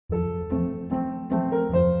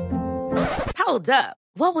Hold up.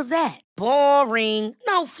 What was that? Boring.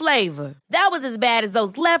 No flavor. That was as bad as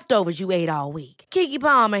those leftovers you ate all week. Keke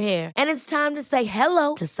Palmer here, and it's time to say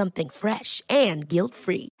hello to something fresh and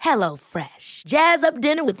guilt-free. Hello Fresh. Jazz up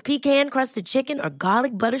dinner with pecan-crusted chicken or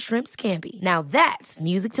garlic butter shrimp scampi. Now that's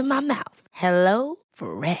music to my mouth. Hello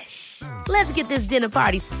Fresh. Let's get this dinner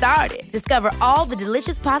party started. Discover all the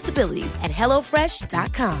delicious possibilities at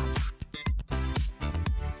hellofresh.com.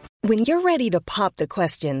 When you're ready to pop the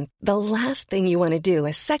question, the last thing you want to do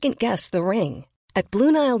is second-guess the ring. At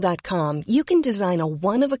BlueNile.com, you can design a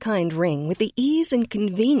one-of-a-kind ring with the ease and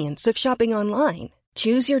convenience of shopping online.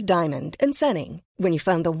 Choose your diamond and setting. When you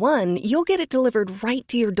find the one, you'll get it delivered right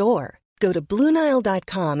to your door. Go to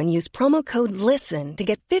BlueNile.com and use promo code LISTEN to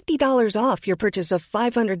get $50 off your purchase of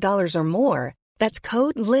 $500 or more. That's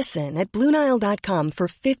code LISTEN at BlueNile.com for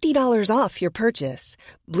 $50 off your purchase.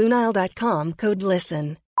 BlueNile.com, code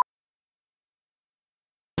LISTEN.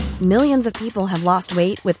 Millions of people have lost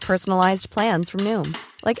weight with personalized plans from Noom.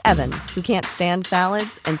 Like Evan, who can't stand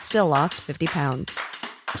salads and still lost 50 pounds.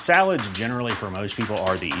 Salads generally for most people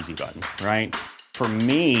are the easy button, right? For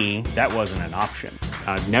me, that wasn't an option.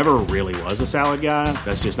 I never really was a salad guy.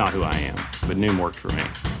 That's just not who I am. But Noom worked for me.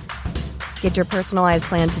 Get your personalized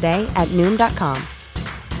plan today at Noom.com.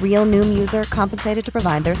 Real Noom user compensated to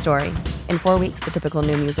provide their story. In 4 weeks, the typical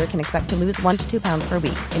Noom user can expect to lose 1 to 2 pounds per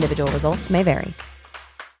week. Individual results may vary.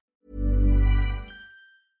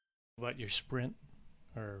 About your sprint,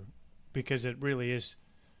 or because it really is,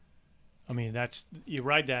 I mean, that's, you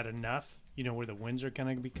ride that enough, you know where the winds are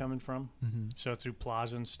going to be coming from. So through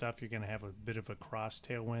plaza and stuff, you're going to have a bit of a cross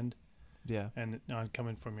tailwind, and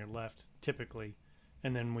coming from your left typically,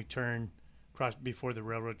 and then we turn cross before the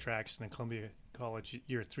railroad tracks and then Columbia College.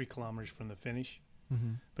 You're 3 kilometers from the finish,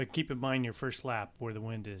 but keep in mind your first lap where the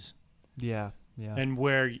wind is, and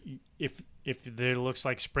where if there looks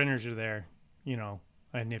like sprinters are there, you know.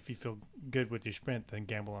 And if you feel good with your sprint, then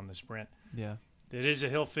gamble on the sprint. Yeah. It is a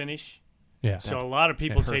hill finish. Yeah. So a lot of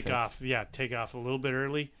people take off a little bit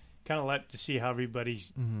early, kind of let to see how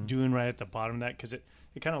everybody's doing right at the bottom of that, because it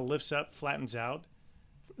kind of lifts up, flattens out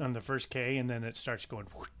on the first K, and then it starts going.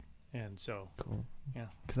 And so. Cool. Yeah.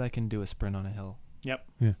 Because I can do a sprint on a hill. Yep.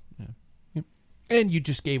 Yeah. And you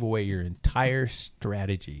just gave away your entire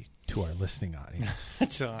strategy to our listening audience.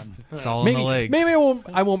 It's on. It's all in the legs. Maybe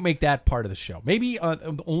I won't make that part of the show. Maybe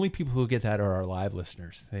the only people who get that are our live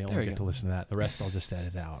listeners. They only get to listen to that. The rest I'll just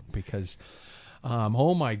edit out because,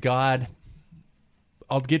 oh my God,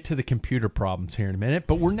 I'll get to the computer problems here in a minute.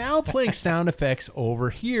 But we're now playing sound effects over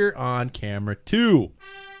here on camera 2.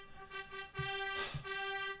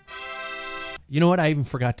 You know what? I even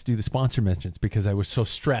forgot to do the sponsor mentions because I was so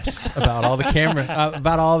stressed about all the camera,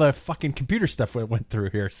 about all the fucking computer stuff we went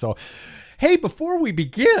through here. So, hey, before we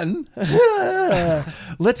begin,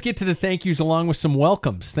 let's get to the thank yous along with some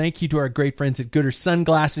welcomes. Thank you to our great friends at Gooder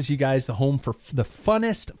Sunglasses, you guys, the home for the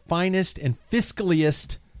funnest, finest, and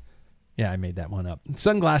fiscaliest. Yeah, I made that one up.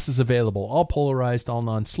 Sunglasses available, all polarized, all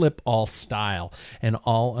non-slip, all style, and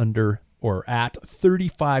all under or at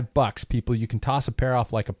 $35, people. You can toss a pair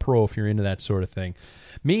off like a pro if you're into that sort of thing.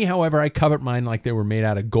 Me, however, I covet mine like they were made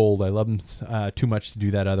out of gold. I love them too much to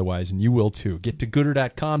do that otherwise, and you will too. Get to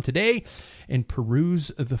Gooder.com today and peruse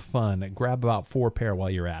the fun. Grab about 4 pair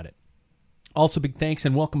while you're at it. Also, big thanks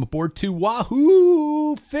and welcome aboard to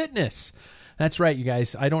Wahoo Fitness. That's right, you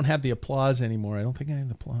guys. I don't have the applause anymore. I don't think I have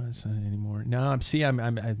the applause anymore. No,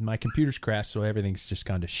 I'm my computer's crashed, so everything's just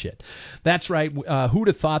gone to shit. That's right. Who'd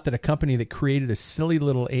have thought that a company that created a silly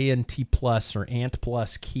little ANT Plus or Ant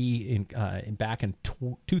Plus key back in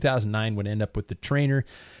 2009 would end up with the trainer,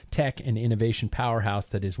 tech, and innovation powerhouse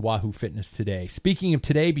that is Wahoo Fitness today. Speaking of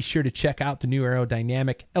today, be sure to check out the new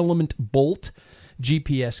aerodynamic Element Bolt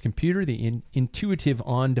GPS computer, the intuitive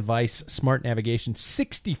on-device smart navigation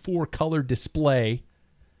 64-color display,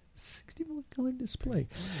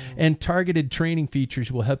 and targeted training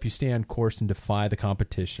features will help you stay on course and defy the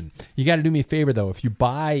competition. You got to do me a favor, though. If you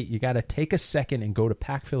buy, you got to take a second and go to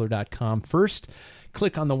packfiller.com first.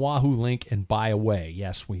 Click on the Wahoo link and buy away.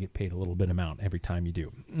 Yes, we get paid a little bit amount every time you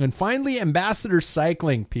do. And finally, Ambassador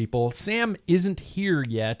Cycling, people. Sam isn't here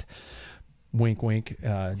yet. Wink, wink.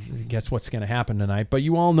 Guess what's going to happen tonight. But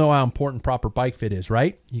you all know how important proper bike fit is,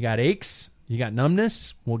 right? You got aches, you got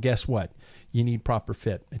numbness. Well, guess what? You need proper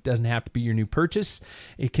fit. It doesn't have to be your new purchase.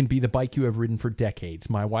 It can be the bike you have ridden for decades.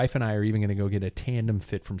 My wife and I are even going to go get a tandem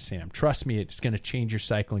fit from Sam. Trust me, it's going to change your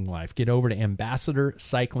cycling life. Get over to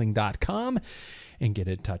ambassadorcycling.com and get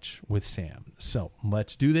in touch with Sam. So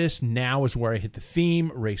let's do this. Now is where I hit the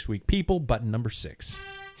theme. Race Week people, button number 6.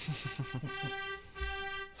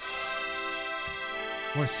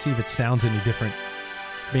 I want to see if it sounds any different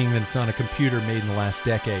being that it's on a computer made in the last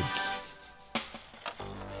decade.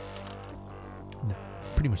 No,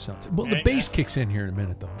 pretty much sounds. Well, the bass kicks in here in a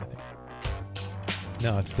minute, though, I think.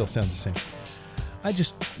 No, it still sounds the same. I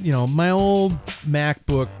just, my old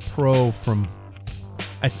MacBook Pro from,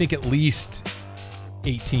 I think at least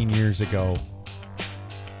 18 years ago,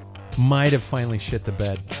 might have finally shit the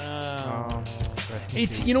bed.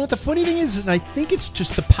 It's what the funny thing is, and I think it's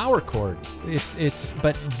just the power cord.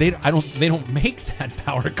 But they don't make that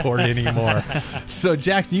power cord anymore. So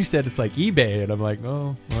Jackson, you said it's like eBay, and I'm like,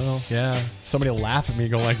 oh well, yeah. Somebody will laugh at me,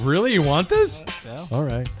 and go like, really, you want this? Yeah. All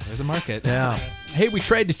right, there's a market. Yeah. Hey, we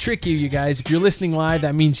tried to trick you guys. If you're listening live,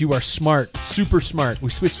 that means you are smart, super smart. We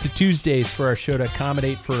switched to Tuesdays for our show to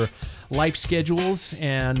accommodate for life schedules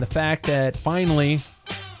and the fact that finally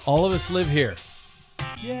all of us live here.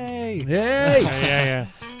 Yay! Yay! Yeah.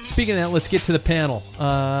 Speaking of that, let's get to the panel.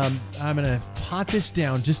 I'm going to pot this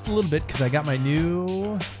down just a little bit because I got my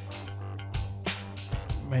new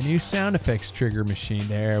sound effects trigger machine.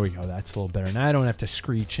 There we go. That's a little better. Now I don't have to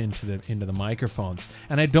screech into the microphones,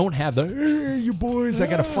 and I don't have the hey, you boys. I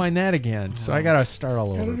got to find that again, so I got to start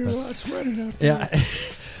all over. Yeah.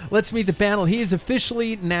 Let's meet the panel. He is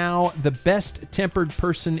officially now the best-tempered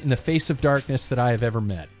person in the face of darkness that I have ever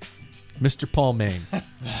met. Mr. Paul Main.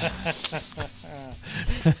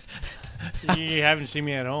 You haven't seen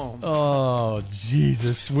me at home. Oh,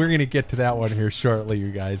 Jesus. We're going to get to that one here shortly,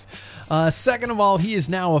 you guys. Second of all, he is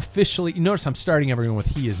now officially... Notice I'm starting everyone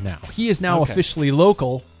with he is now. He is now officially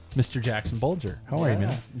local, Mr. Jackson Bulger. How are you,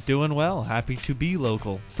 man? Doing well. Happy to be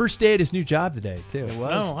local. First day at his new job today, too. It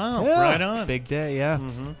was. Oh, wow. Yeah. Right on. Big day, yeah.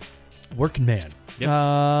 Mm-hmm. Working man.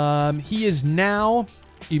 Yep. He is now,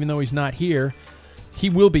 even though he's not here... He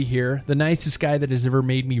will be here. The nicest guy that has ever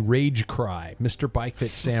made me rage cry, Mr.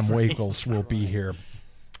 Bikefit Sam Wakels, will be here.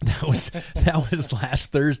 That was last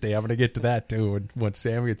Thursday. I'm going to get to that too when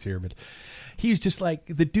Sam gets here. But he's just like,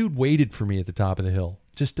 the dude waited for me at the top of the hill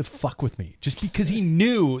just to fuck with me, just because he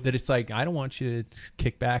knew that it's like, I don't want you to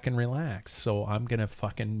kick back and relax, so I'm going to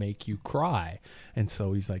fucking make you cry. And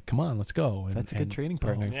so he's like, come on, let's go. And, that's a good training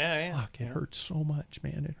partner. Yeah. Fuck, it hurts so much,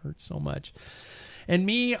 man. It hurts so much. And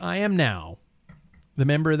me, I am now the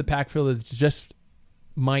member of the pack field that just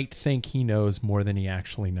might think he knows more than he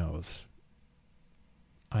actually knows.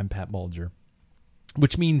 I'm Pat Bulger.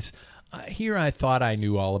 Which means here I thought I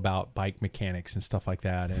knew all about bike mechanics and stuff like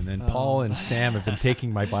that. And then Paul and Sam have been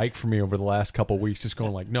taking my bike from me over the last couple of weeks, just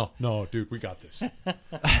going like, no, dude, we got this.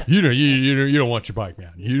 You don't want your bike,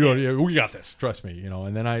 man. We got this. Trust me.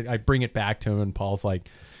 And then I bring it back to him, and Paul's like,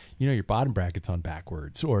 your bottom bracket's on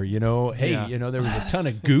backwards, or, hey, there was a ton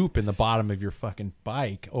of goop in the bottom of your fucking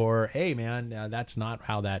bike, or, hey, man, that's not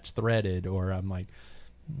how that's threaded, or I'm like,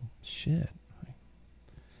 shit.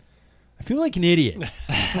 I feel like an idiot.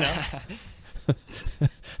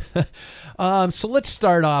 So let's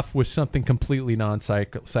start off with something completely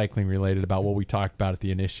non-cycling related about what we talked about at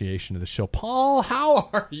the initiation of the show. Paul,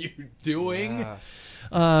 how are you doing? Yeah.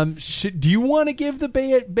 Do you want to give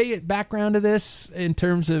the background to this in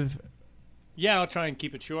terms of... Yeah, I'll try and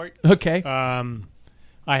keep it short. Okay. I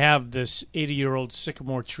have this 80-year-old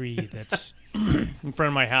sycamore tree that's in front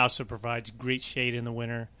of my house that provides great shade in the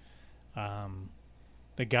winter.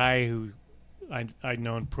 The guy who I'd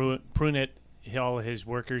known prune it, all his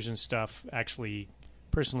workers and stuff, actually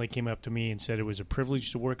personally came up to me and said it was a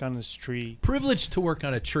privilege to work on this tree. Privilege to work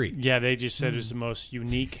on a tree? Yeah, they just said it was the most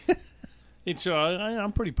unique...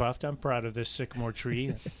 I'm pretty puffed. I'm proud of this sycamore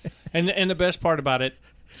tree. And the best part about it,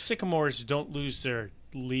 sycamores don't lose their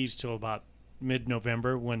leaves till about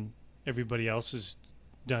mid-November when everybody else is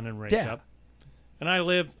done and raked up. And I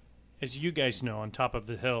live, as you guys know, on top of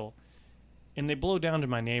the hill, and they blow down to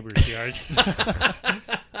my neighbor's yard.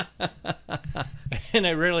 And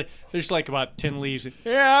there's like about 10 leaves.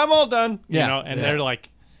 Yeah, I'm all done. They're like...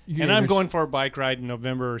 And I'm going for a bike ride in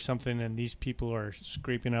November or something, and these people are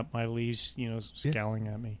scraping up my leaves, scowling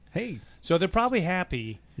at me. Hey. So they're probably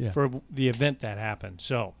happy for the event that happened.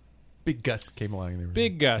 So big gust came along. And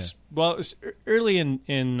big gust. Yeah. Well, it was early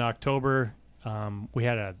in October. We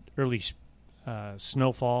had an early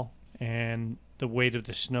snowfall, and the weight of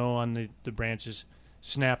the snow on the branches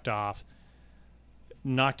snapped off,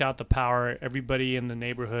 knocked out the power. Everybody in the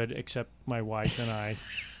neighborhood except my wife and I.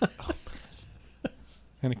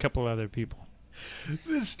 And a couple other people.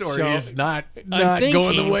 This story is not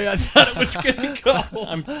going the way I thought it was going to go.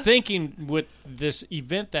 I'm thinking with this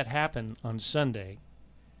event that happened on Sunday,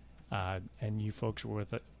 and you folks were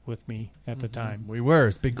with me at the time. We were.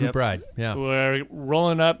 It's a big group ride. Yeah. We're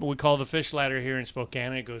rolling up. We call the fish ladder here in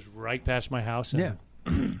Spokane. It goes right past my house. And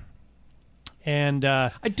And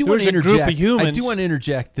I do there want was to a group interject. of humans. I do want to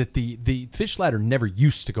interject that the fish ladder never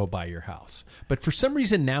used to go by your house, but for some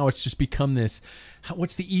reason now it's just become this.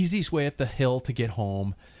 What's the easiest way up the hill to get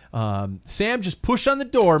home? Sam, just push on the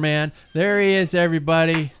door, man. There he is,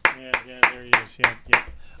 everybody. Yeah, there he is.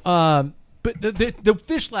 Yeah. But the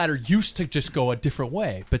fish ladder used to just go a different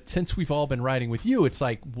way. But since we've all been riding with you, it's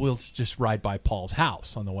like we'll just ride by Paul's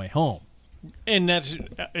house on the way home. And that's,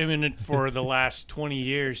 I mean, for the last 20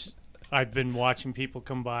 years, I've been watching people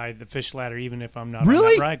come by the fish ladder, even if I'm not on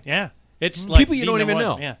Really? that ride. Yeah. It's like People you don't being even the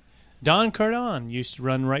know. one- Yeah. Don Cardon used to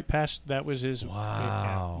run right past. That was his.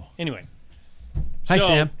 Wow. Yeah. Anyway. Hi, So,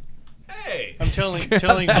 Sam. Hey. I'm telling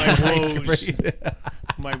my woes.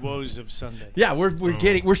 My woes of Sunday. Yeah,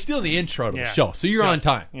 we're still in the intro to the Yeah. show, so you're So- on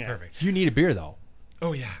time. Yeah. Perfect. You need a beer though.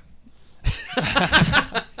 Oh, yeah.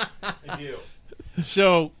 I do.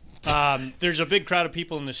 So there's a big crowd of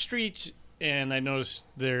people in the streets, and I noticed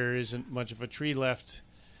there isn't much of a tree left,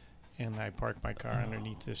 and I parked my car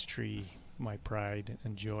underneath this tree, my pride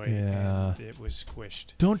and joy, Yeah. and it was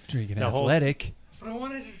squished. Don't drink an The whole- athletic. But I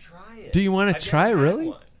wanted to try it. Do you want to I've try it? never had Really?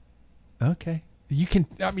 one. Okay. You can.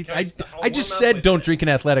 I mean, I'll I warm just up said with don't this. drink an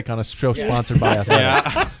athletic on a show sponsored by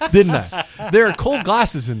Athletic, didn't I? There are cold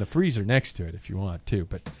glasses in the freezer next to it if you want to,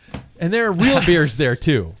 and there are real beers there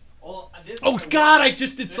too. Well, this Oh is my God! warm- I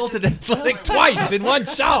just insulted Athletic twice in one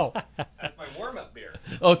show. That's my warm-up beer.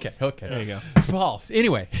 Okay. There you go. False.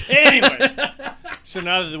 Anyway. Anyway, so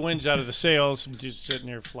now that the wind's out of the sails, I'm just sitting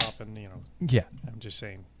here flopping, Yeah. I'm just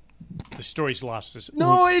saying. The story's lost us.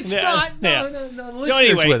 No, it's Yeah, not. yeah. No. The So listeners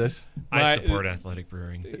anyway, with us. I support athletic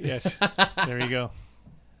brewing. Yes, there you go.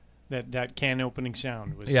 That can opening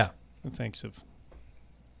sound was thanks of.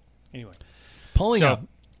 Anyway, Pulling up.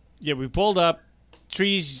 Yeah, we pulled up.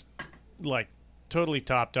 Trees like totally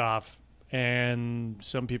topped off, and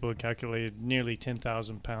some people had calculated nearly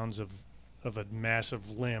 10,000 pounds of a massive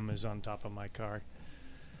limb is on top of my car,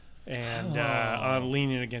 and I'm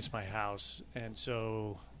leaning against my house. And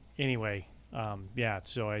so, anyway,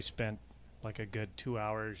 so I spent like a good 2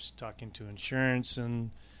 hours talking to insurance and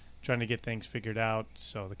trying to get things figured out.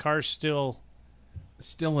 So the car's still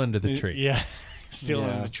Still under the tree. Yeah, still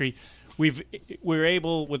Yeah. in the tree. We're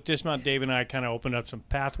able, with Dismount, Dave and I kind of opened up some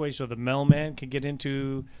pathways so the mailman could get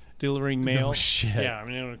into delivering mail. No shit. Yeah, I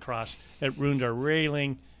mean, it went across. It ruined our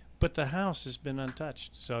railing, but the house has been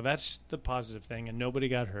untouched. So that's the positive thing, and nobody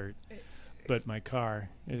got hurt. But my car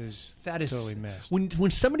is totally messed.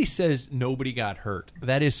 When somebody says nobody got hurt,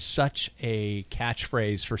 that is such a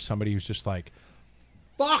catchphrase for somebody who's just like,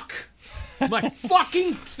 fuck, my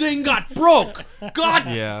fucking thing got broke. God,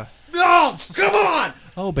 Yeah. no, come on.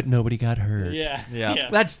 Oh, but nobody got hurt. Yeah. Yeah.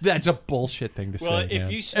 That's a bullshit thing to Well, say. if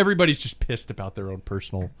man. you Everybody's just pissed about their own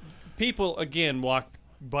personal. People, again, walk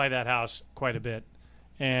by that house quite a bit.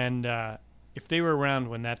 And if they were around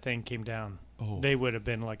when that thing came down, they would have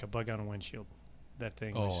been like a bug on a windshield. That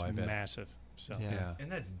thing was I bet. massive. So Yeah.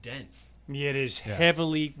 And that's dense. it is Yeah.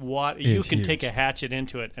 heavily water. It You is can huge. take a hatchet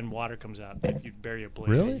into it, and water comes out if you bury a blade.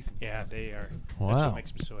 Really? Yeah, they are. That's Wow. what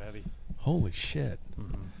makes them so heavy. Holy shit.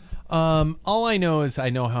 Mm-hmm. All I know is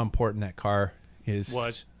I know how important that car is.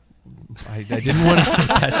 I didn't want to say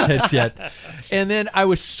pest heads yet. And then I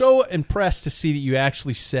was so impressed to see that you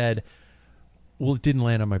actually said, well, it didn't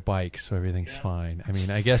land on my bike, so everything's fine. I mean,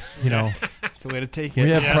 I guess, That's the way to take it. we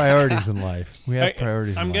have priorities in life. We have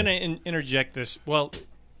priorities I'm in going life. to interject this. Well,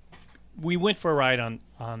 we went for a ride on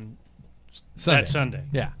Sunday. that Sunday.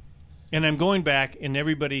 Yeah. And I'm going back, and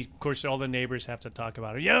everybody, of course, all the neighbors have to talk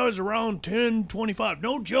about it. Yeah, it was around 10:25.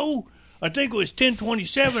 No, Joe, I think it was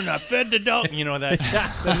 10:27. I fed the dog.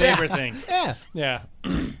 The neighbor thing. Yeah. Yeah.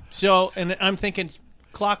 So, and I'm thinking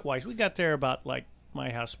clockwise. We got there about, like, my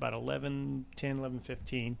house about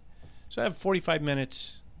 11:15. So I have 45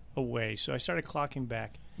 minutes away. So I started clocking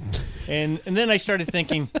back. And then I started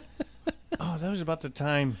thinking, oh, that was about the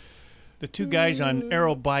time the two guys on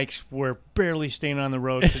aero bikes were barely staying on the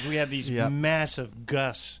road because we had these massive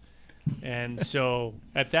gusts. And so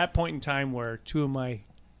at that point in time where two of my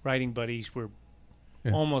riding buddies were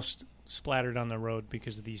almost splattered on the road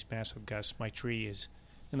because of these massive gusts, my tree is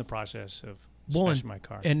in the process of smashing my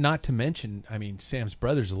car. And not to mention, I mean, Sam's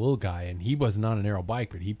brother's a little guy, and he wasn't on an aero bike,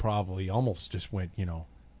 but he probably almost just went,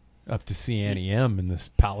 up to see Annie M in this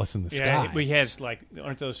palace in the sky. He has, like,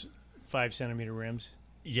 aren't those 5-centimeter rims?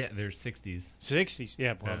 Yeah, there's 60s. 60s.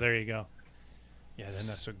 Yeah, well, there you go. Yeah, they're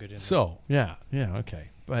not so good in So, yeah, okay.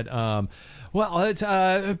 But,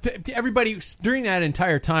 everybody, during that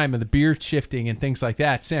entire time of the beer shifting and things like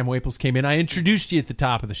that, Sam Waples came in. I introduced you at the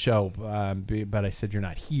top of the show, but I said you're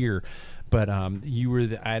not here. But you were,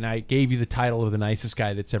 and I gave you the title of the nicest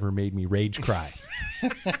guy that's ever made me rage cry.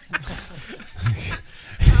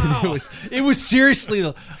 It was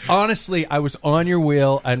seriously, honestly, I was on your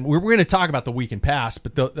wheel, and we're going to talk about the weekend pass,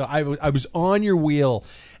 but I was on your wheel,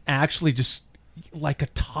 actually just like a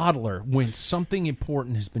toddler when something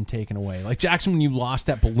important has been taken away. Like, Jackson, when you lost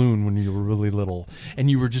that balloon when you were really little, and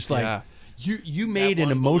you were just like, you made an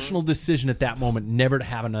emotional decision at that moment never to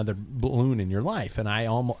have another balloon in your life. And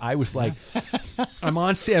I was like, I'm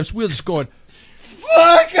on Sam's wheel just going,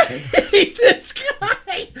 fuck, I hate this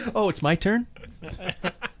guy. Oh, it's my turn?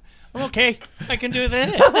 I'm okay. I can do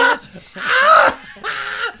this.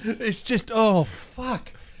 It's just, oh,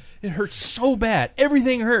 fuck. It hurts so bad.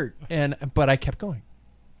 Everything hurt. But I kept going.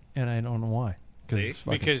 And I don't know why.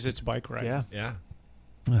 Because it's bike ride. Yeah.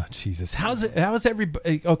 Oh, Jesus. How's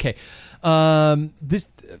everybody? Okay. Paul,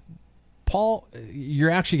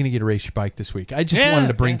 you're actually going to get to race your bike this week. I just wanted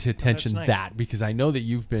to bring to attention that because I know that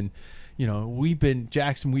you've been,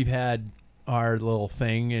 Jackson, we've had our little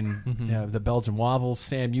thing and the Belgian wobbles.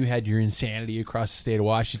 Sam, you had your insanity across the state of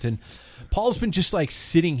Washington. Paul's been just like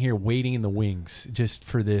sitting here waiting in the wings just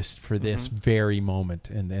for this very moment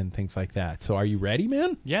and things like that. So are you ready,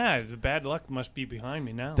 man? Yeah, the bad luck must be behind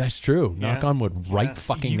me now. That's true. Knock on wood right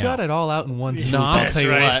fucking now. You got it all out in one swoop, No, I'll tell you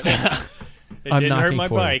right. what. It didn't hurt my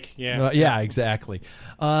bike. Yeah, exactly.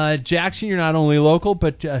 Jackson, you're not only local,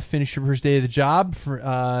 but finished your first day of the job. For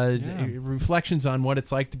reflections on what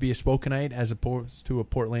it's like to be a Spokenite as opposed to a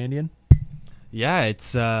Portlandian. Yeah,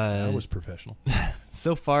 it's That was professional.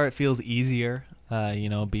 so far it feels easier,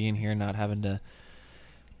 being here, not having to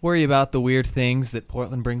worry about the weird things that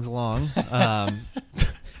Portland brings along.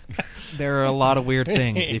 There are a lot of weird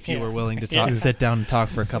things if you were willing to sit down and talk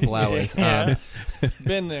for a couple hours.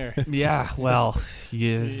 Been there. Yeah, well,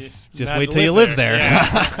 you just Not wait till you live there.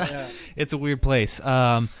 Yeah. It's a weird place.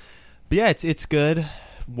 But yeah, it's good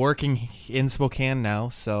working in Spokane now,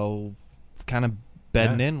 so it's kind of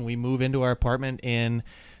bedding in. We move into our apartment in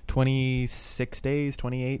 26 days,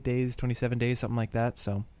 28 days, 27 days, something like that.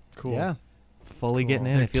 So Cool. Yeah, fully getting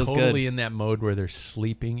in. They're It feels totally good. in that mode where they're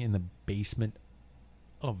sleeping in the basement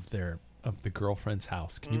of the girlfriend's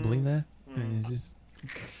house. Can you believe that?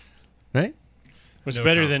 Right? What's No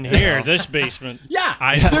better comment. than here? This basement.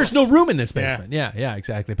 Yeah, there's no room in this basement. Yeah,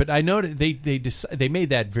 exactly. But I know that they made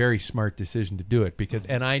that very smart decision to do it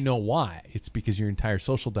and I know why. It's because your entire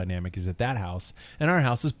social dynamic is at that house, and our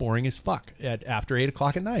house is boring as fuck after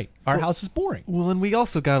 8:00 at night. Our house is boring. Well, and we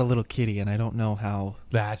also got a little kitty, and I don't know how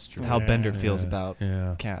That's true. Bender feels about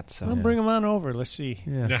Yeah. cats. So Well, bring him on over. Let's see.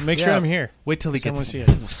 Yeah. Make sure I'm here. wait till he Someone gets see it.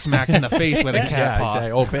 smacked in the face with a cat Yeah, paw.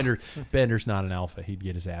 exactly. Oh, Bender's not an alpha. He'd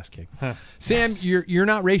get his ass kicked. Sam, you're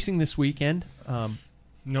not racing this weekend.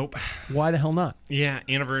 Nope. Why the hell not? Yeah,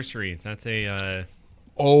 anniversary. That's a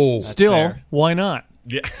Still, fair. why not?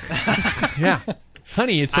 yeah. Yeah,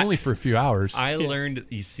 honey, it's only for a few hours. I learned.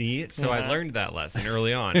 You see, so I learned that lesson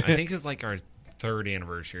early on. I think it was like our 3rd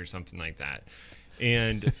anniversary or something like that.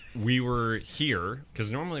 And we were here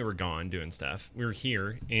because normally we're gone doing stuff. We were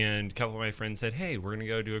here, and a couple of my friends said, "Hey, we're gonna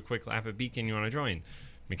go do a quick lap at Beacon. You want to join?"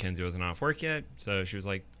 Mackenzie wasn't off work yet, so she was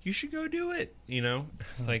like, "You should go do it."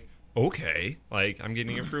 It's like, okay, like I'm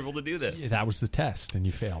getting approval to do this. That was the test, and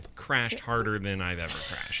you failed. Crashed harder than I've ever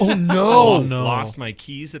crashed. Oh no! Lost my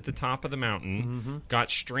keys at the top of the mountain,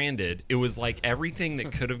 got stranded. It was like everything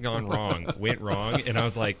that could have gone wrong went wrong, and I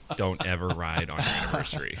was like, don't ever ride on your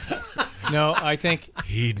anniversary. No, I think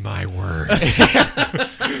Heed my words.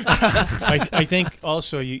 I think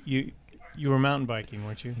also you were mountain biking,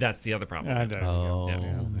 weren't you? That's the other problem.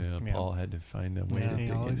 Yeah. Paul had to find a way Yeah, to he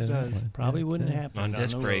get always into does. that. Probably wouldn't happen On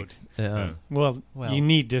disc the brakes. Yeah. road. Well, You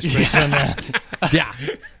need disc brakes on that. Yeah.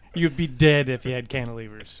 You'd be dead if you had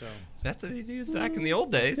cantilevers. So That's what they used back in the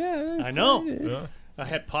old days. I know. I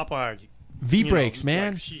had Papa. V brakes,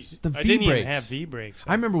 man. Like, The I V didn't even brakes. have V brakes.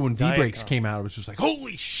 I remember when V brakes Diacom. came out, it was just like,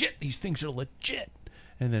 holy shit, these things are legit.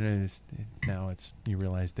 And then now you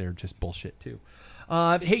realize they're just bullshit too.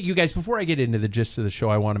 Hey, you guys, before I get into the gist of the show,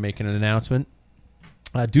 I want to make an announcement.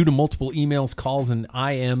 Due to multiple emails, calls, and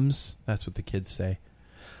IMs, that's what the kids say,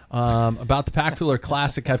 about the Pack Filler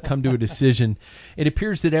Classic, I've come to a decision. It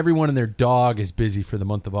appears that everyone and their dog is busy for the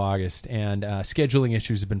month of August, and scheduling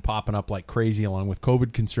issues have been popping up like crazy, along with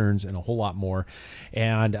COVID concerns and a whole lot more.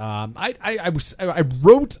 And I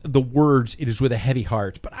wrote the words, "It is with a heavy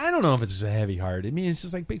heart," but I don't know if it's a heavy heart. I mean, it's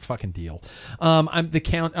just like big fucking deal. I'm going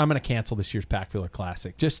to cancel this year's Pack Filler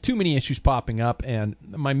Classic. Just too many issues popping up, and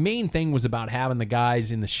my main thing was about having the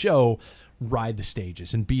guys in the show ride the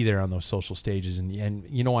stages and be there on those social stages.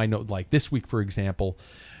 And I know, like this week, for example,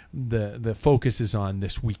 the focus is on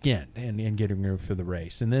this weekend and getting ready for the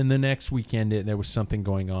race. And then the next weekend, there was something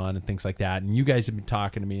going on and things like that. And you guys have been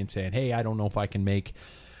talking to me and saying, hey, I don't know if I can make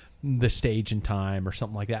the stage in time or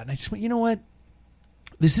something like that. And I just went, you know what?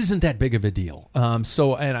 This isn't that big of a deal. And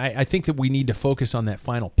I think that we need to focus on that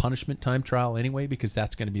final punishment time trial anyway, because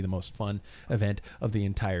that's going to be the most fun event of the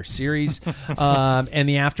entire series, and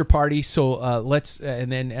the after party. So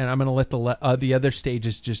and I'm going to let the other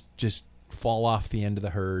stages just fall off the end of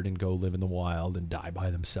the herd and go live in the wild and die by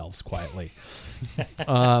themselves quietly.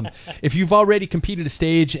 If you've already competed a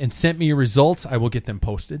stage and sent me your results, I will get them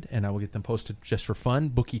posted, and I will get them posted just for fun.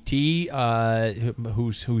 Bookie T,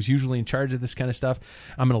 who's usually in charge of this kind of stuff,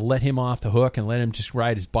 I'm going to let him off the hook and let him just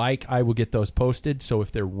ride his bike. I will get those posted. So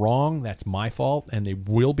if they're wrong, that's my fault, and they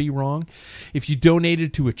will be wrong. If you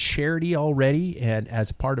donated to a charity already and as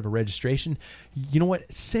a part of a registration, you know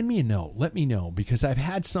what? Send me a note. Let me know, because I've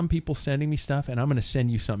had some people sending me stuff, and I'm going to send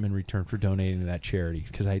you something in return for donating to that charity,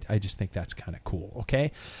 because I just think that's kind of cool.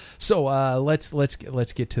 Okay, so let's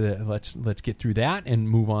get through that and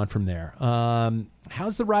move on from there.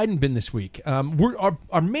 How's the riding been this week?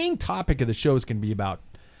 Our main topic of the show is going to be about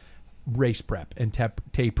race prep and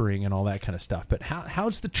tapering and all that kind of stuff. But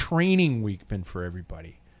how's the training week been for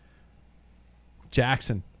everybody?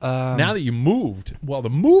 Jackson, now that you moved, well, the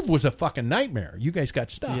move was a fucking nightmare. You guys got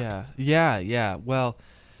stuck. Yeah. Well,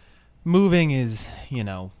 moving is,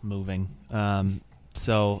 moving.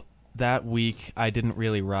 So that week I didn't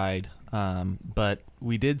really ride, but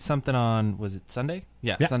we did something on, was it Sunday?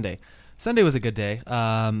 Yeah. Sunday. Sunday was a good day.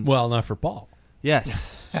 Well, not for Paul.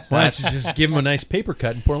 Yes. Why don't you just give him a nice paper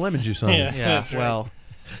cut and pour lemon juice on it? Yeah. Well,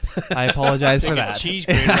 I apologize for that. Cheese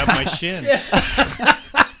grater up my shin.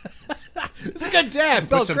 It's a good day. It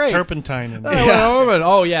felt Put some great. turpentine in there.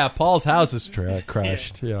 Oh yeah, Paul's house is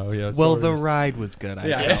crushed. Yeah. Well, the ride was good.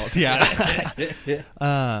 I felt.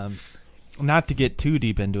 Yeah. Not to get too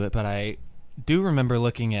deep into it, but I do remember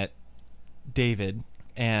looking at David,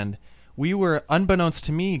 and we were, unbeknownst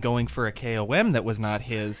to me, going for a KOM that was not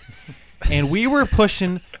his, and we were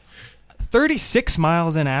pushing 36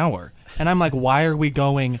 miles an hour, and I'm like, why are we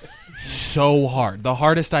going so hard? The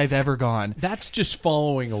hardest I've ever gone. That's just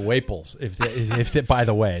following a Waples. If by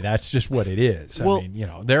the way, that's just what it is. Well, I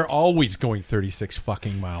mean, they're always going 36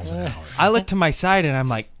 fucking miles an hour. I look to my side and I'm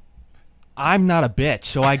like, I'm not a bitch,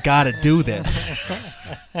 so I gotta do this.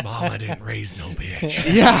 Mom, I didn't raise no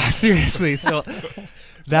bitch. Yeah, seriously. So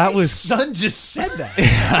that was son just said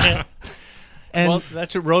that. And well,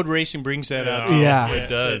 that's what road racing brings that out. Yeah. It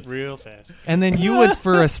does. Real fast. And then you went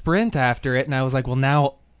for a sprint after it, and I was like, well,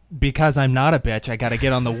 now because I'm not a bitch, I got to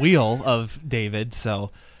get on the wheel of David.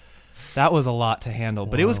 So that was a lot to handle,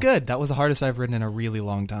 but it was good. That was the hardest I've ridden in a really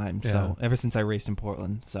long time. So ever since I raced in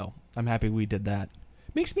Portland, so I'm happy we did that.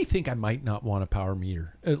 Makes me think I might not want a power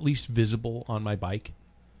meter, at least visible on my bike.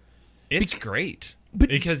 It's great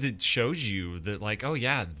because it shows you that, like, oh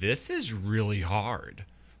yeah, this is really hard.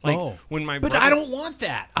 Like when my but brother, I don't want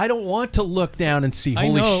that. I don't want to look down and see. I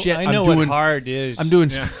Holy know, shit! I know I'm doing what hard is. I'm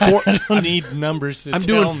doing. I don't need numbers to I'm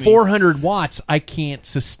tell doing me. 400 watts. I can't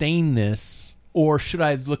sustain this. Or should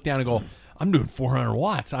I look down and go, I'm doing 400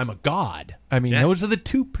 watts. I'm a god. I mean, those are the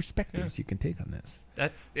two perspectives you can take on this.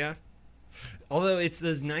 That's Although it's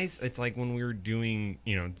those nice, it's like when we were doing,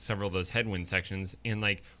 several of those headwind sections, and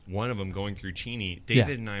like one of them going through Cheney,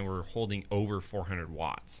 David and I were holding over 400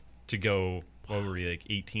 watts to go over like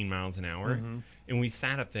 18 miles an hour. Mm-hmm. And we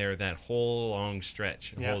sat up there that whole long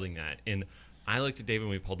stretch holding that. And I looked at David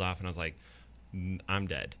when we pulled off, and I was like, I'm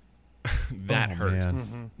dead. That hurt.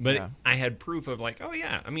 Mm-hmm. But I had proof of like, oh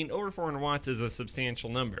yeah, I mean, over 400 watts is a substantial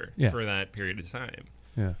number for that period of time.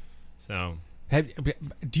 Yeah. So...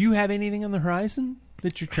 Do you have anything on the horizon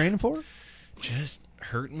that you're training for? Just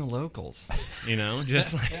hurting the locals,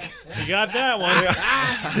 just like you got that one.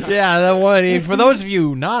 Yeah, that one. For those of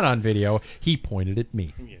you not on video, he pointed at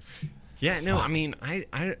me. Yes. Yeah, no, I mean, I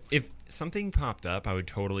if something popped up, I would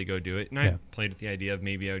totally go do it. And I played with the idea of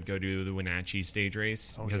maybe I would go do the Wenatchee stage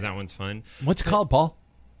race because that one's fun. What's it called, Paul?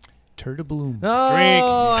 Turtle Bloom. Oh, Drink.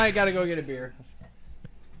 I gotta go get a beer.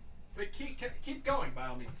 But keep going, by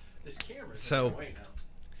all means. This camera's away now.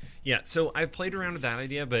 Yeah, so I've played around with that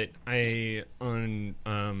idea, but on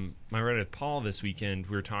my ride with Paul this weekend,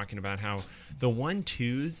 we were talking about how the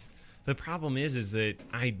 1-2s, the problem is that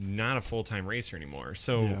I'm not a full-time racer anymore.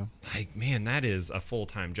 So, man, that is a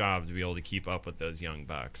full-time job to be able to keep up with those young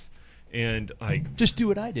bucks. And just do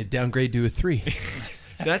what I did, downgrade to a 3.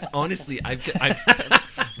 That's honestly, I've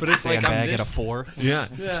but it's like I'm at a 4. Yeah.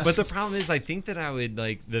 But the problem is, I think that I would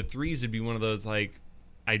like the 3s would be one of those like.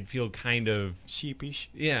 I'd feel kind of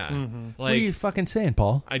sheepish. Yeah. Mm-hmm. Like, what are you fucking saying,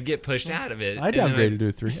 Paul? I'd get pushed out of it. I downgraded to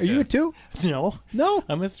a 3. Are you a 2? No. No?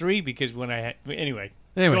 I'm a 3 because when I had... Anyway,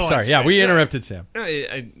 sorry. Yeah, we interrupted Sam. No,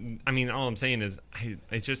 I mean, all I'm saying is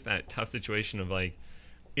it's just that tough situation of like,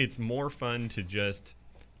 it's more fun to just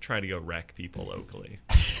try to go wreck people locally.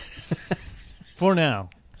 For now.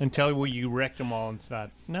 Until you wrecked them all and thought,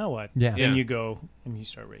 now what? Yeah. Then Yeah. you go and you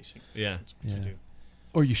start racing. Yeah. That's what you do.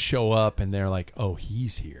 Or you show up and they're like, oh,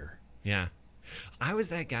 he's here. Yeah. I was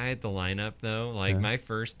that guy at the lineup, though. Like, my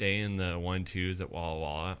first day in the 1-2s at Walla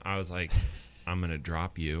Walla, I was like, I'm going to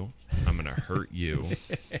drop you. I'm going to hurt you.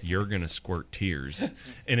 You're going to squirt tears.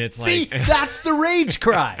 And it's See, like... that's the rage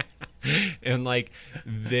cry. And, like,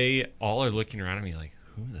 they all are looking around at me like,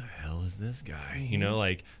 who the hell is this guy? You know,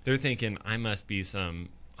 like, they're thinking I must be some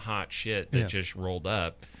hot shit that just rolled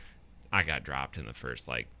up. I got dropped in the first,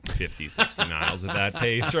 like, 50, 60 miles at that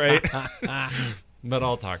pace, right? But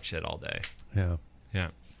I'll talk shit all day. Yeah. Yeah.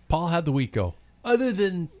 Paul, how'd the week go? Other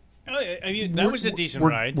than... I mean, that was a decent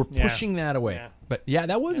ride. We're Yeah. pushing that away. Yeah. But, yeah,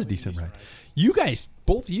 that was a decent ride. You guys,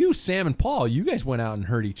 both you, Sam and Paul, you guys went out and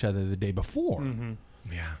hurt each other the day before. Mm-hmm.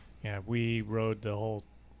 Yeah. Yeah, we rode the whole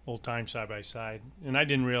time side by side. And I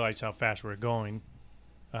didn't realize how fast we were going.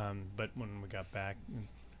 But when we got back...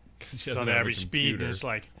 She on doesn't the have a average speed, computer. it's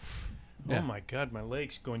like, oh Yeah. my God, my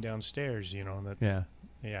leg's going downstairs, you know.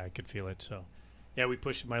 Yeah, I could feel it. So, yeah, we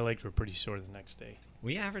pushed. My legs were pretty sore the next day.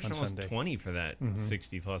 We averaged On almost Sunday. 20 for that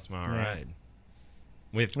 60-plus mile Yeah. ride.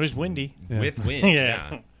 With It was windy. With wind, Yeah.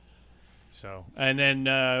 yeah. So, and then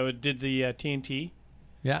did the TNT.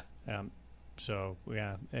 Yeah. So,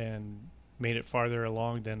 yeah, and made it farther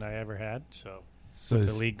along than I ever had. So, So with the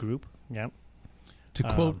it's- league group. Yeah. To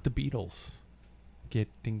quote the Beatles,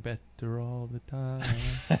 getting better all the time.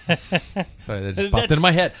 Sorry, that just popped That's- into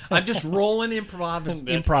my head. I'm just rolling improv That's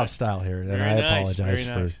improv fine. style here, and Very I nice, apologize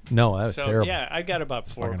very nice. for. No, that was So, terrible. yeah, I got about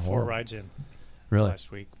It's four fucking horrible. rides in Really?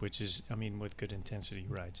 last week, which is, I mean, with good intensity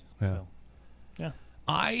rides. Yeah. So, yeah.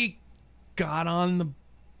 I got on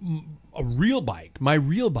a real bike, my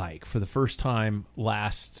real bike, for the first time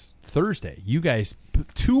last Thursday. You guys,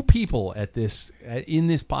 two people in this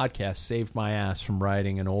podcast saved my ass from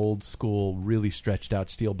riding an old school, really stretched out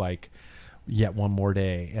steel bike yet one more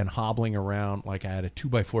day and hobbling around like I had a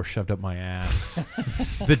 2x4 shoved up my ass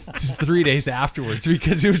the 3 days afterwards,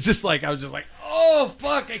 because it was just like, I was just like, oh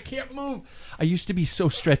fuck, I can't move. I used to be so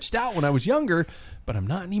stretched out when I was younger, but I'm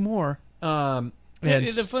not anymore. And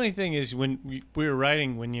the funny thing is, when we were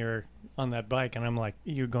riding, when you're on that bike, and I'm like,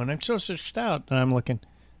 you're going, I'm so stretched out. And I'm looking,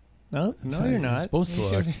 no, that's you're how not. supposed to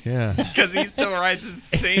look. Yeah. Because he still rides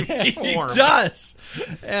the same form. He does.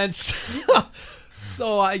 And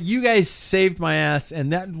so you guys saved my ass.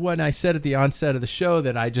 And that, when I said at the onset of the show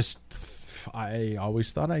that I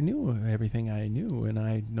always thought I knew everything I knew, and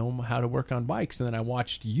I know how to work on bikes. And then I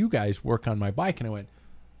watched you guys work on my bike, and I went,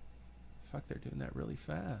 fuck, they're doing that really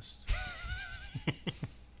fast.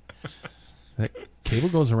 That cable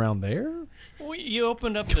goes around there? Well, you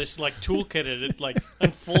opened up this like toolkit, and it like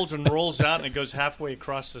unfolds and rolls out, and it goes halfway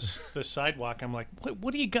across the sidewalk. I'm like,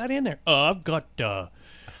 what do you got in there? I've got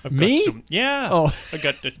Me? some, yeah. Oh. I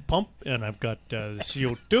got this pump, and I've got the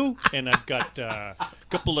CO2, and I've got a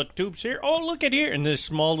couple of tubes here. Oh, look at here! And this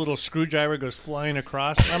small little screwdriver goes flying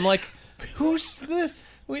across. And I'm like, who's the?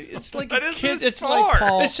 It's like What a is kid. this It's for? like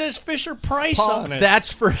Paul- it says Fisher Price Paul, on it.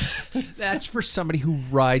 that's for somebody who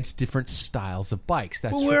rides different styles of bikes.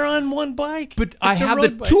 That's Well, for- we're on one bike. But I It's a have the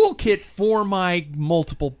road bike. toolkit for my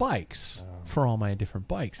multiple bikes, for all my different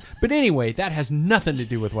bikes. But anyway, that has nothing to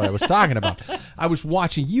do with what I was talking about. I was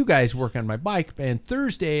watching you guys work on my bike, and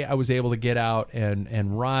Thursday I was able to get out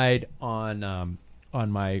and ride on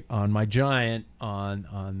my Giant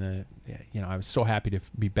on the, you know, I was so happy to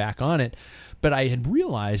be back on it. But I had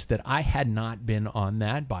realized that I had not been on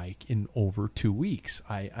that bike in over 2 weeks.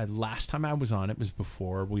 I last time I was on it was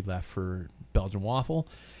before we left for Belgian Waffle.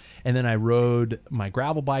 And then I rode my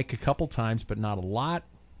gravel bike a couple times, but not a lot.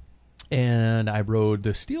 And I rode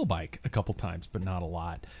the steel bike a couple times, but not a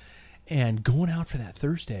lot. And going out for that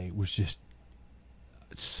Thursday was just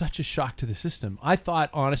such a shock to the system. I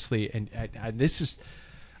thought, honestly, and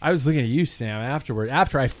I was looking at you, Sam,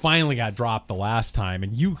 after I finally got dropped the last time,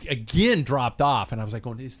 and you again dropped off, and I was like,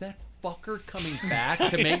 going, is that fucker coming back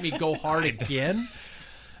to make me go hard again?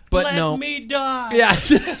 But Let no. me die. Yeah,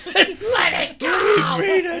 just let it go.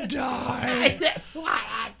 Leave me to die.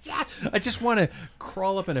 I just want to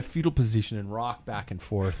crawl up in a fetal position and rock back and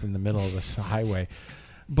forth in the middle of this highway.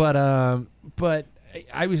 But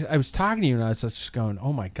I was talking to you, and I was just going,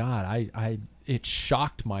 oh my God, it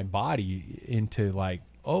shocked my body into like,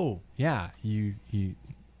 oh yeah, you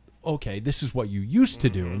okay, this is what you used to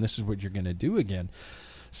do, and this is what you're going to do again.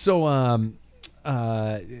 So I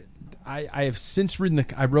have since ridden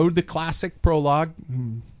I rode the classic Prologue,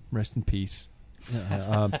 rest in peace,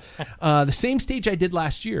 The same stage I did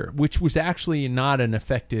last year, which was actually not an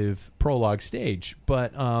effective prologue stage.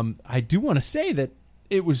 But I do want to say that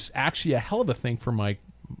it was actually a hell of a thing for my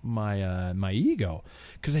ego,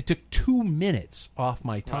 because I took 2 minutes off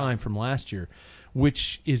my time from last year,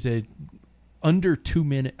 which is a under 2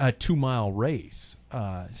 mile race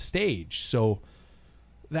stage. So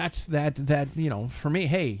that's that for me.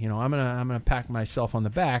 Hey, I'm gonna pat myself on the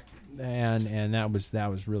back, and that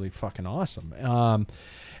was really fucking awesome. And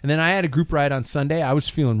then I had a group ride on Sunday. I was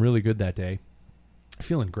feeling really good that day.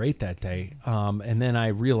 Feeling great that day. And then I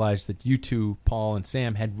realized that you two, Paul and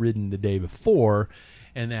Sam, had ridden the day before,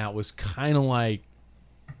 and that was kind of like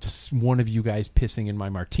one of you guys pissing in my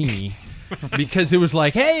martini because it was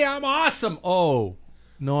like, hey, I'm awesome. Oh,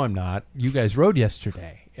 no, I'm not. You guys rode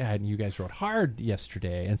yesterday, and you guys rode hard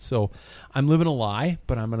yesterday. And so I'm living a lie,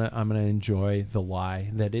 but I'm gonna enjoy the lie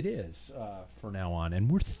that it is for now on. And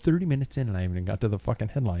we're 30 minutes in, and I haven't even got to the fucking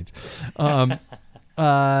headlines.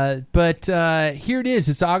 But here it is.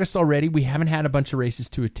 It's August already. We haven't had a bunch of races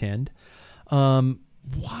to attend.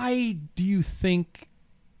 Why do you think?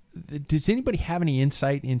 Does anybody have any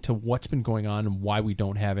insight into what's been going on and why we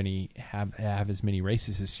don't have as many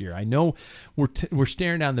races this year? I know we're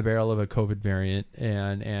staring down the barrel of a COVID variant,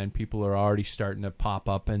 and people are already starting to pop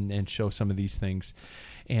up and show some of these things.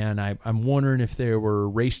 And I'm wondering if there were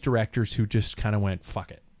race directors who just kind of went,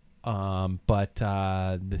 fuck it. But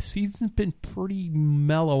the season's been pretty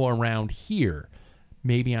mellow around here.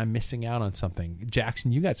 Maybe I'm missing out on something.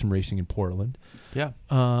 Jackson, you got some racing in Portland. Yeah.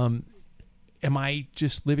 Am I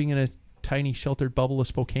just living in a tiny sheltered bubble of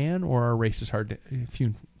Spokane, or are races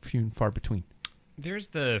few and far between? There's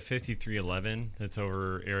the 5311 that's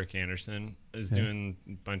over. Eric Anderson is doing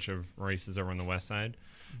a bunch of races over on the west side.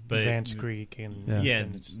 But Vance Creek and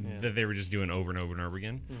that they were just doing over and over and over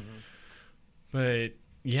again. Mm-hmm. But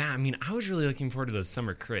yeah, I mean, I was really looking forward to those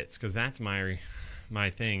summer crits because that's my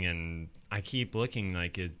thing, and I keep looking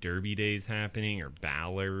like, is Derby Days happening or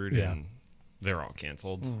Ballard, and they're all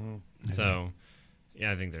canceled. Mm-hmm. So,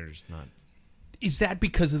 yeah, I think they're just not. Is that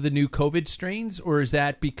because of the new COVID strains, or is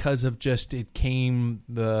that because of just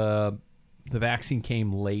the vaccine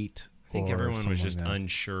came late? I think everyone was just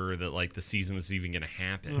unsure that like the season was even going to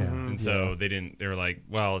happen, and so they were like,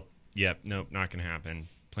 well, nope, not going to happen.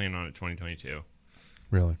 Plan on it 2022.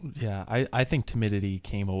 Really? Yeah, I think timidity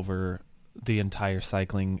came over the entire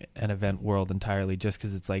cycling and event world entirely, just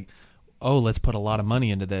because it's like, oh, let's put a lot of money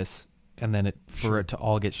into this, and then it to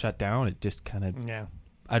all get shut down, it just kind of. Yeah.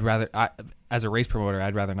 As a race promoter,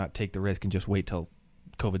 I'd rather not take the risk and just wait till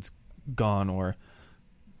COVID's gone or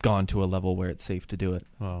gone to a level where it's safe to do it.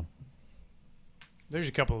 Oh. There's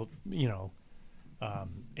a couple,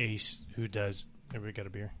 Ace who does. Everybody got a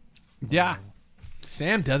beer? Yeah.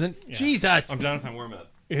 Sam doesn't. Yeah. Jesus. I'm done with my warm up.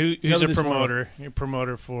 Who's a promoter? A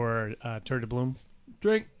promoter for Tour de Bloom?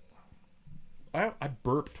 Drink. I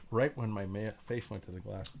burped right when my face went to the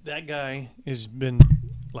glass. That guy has been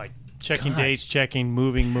like checking dates,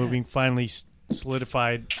 moving, finally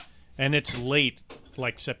solidified, and it's late,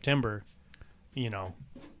 like September, in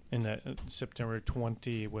the September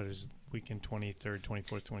 20. What is it? Weekend 23rd,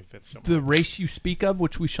 24th, 25th. The race you speak of,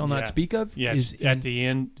 which we shall not speak of, is at the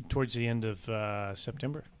end, towards the end of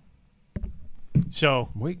September. So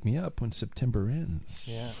wake me up when September ends.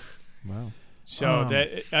 Yeah. Wow. So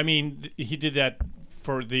he did that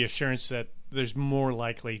for the assurance that there's more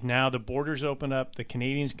likely. Now the borders open up, the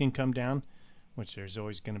Canadians can come down, which there's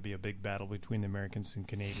always going to be a big battle between the Americans and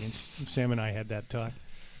Canadians. Sam and I had that talk.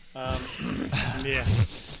 Yeah.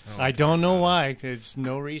 I don't know why. There's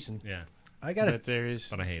no reason. Yeah. I got it.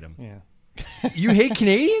 But I hate them. Yeah. You hate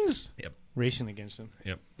Canadians? Yep. Racing against them.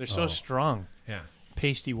 Yep. They're so strong. Yeah.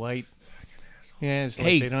 Pasty white. Yeah, it's like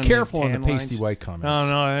hey, they don't careful on the pasty lines. white comments. Oh,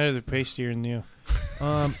 no, they're pastier than you.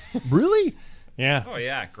 Really? Yeah. Oh,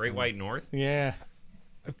 yeah. Great White North. Yeah.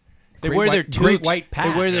 They wear their toques. Great white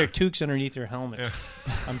pack. They wear their toques underneath their helmets.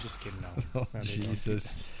 Yeah. I'm just kidding. No,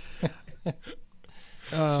 Jesus.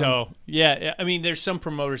 So, yeah, I mean, there's some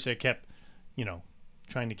promoters that kept,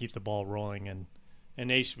 trying to keep the ball rolling,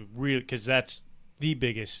 and Ace really, because that's the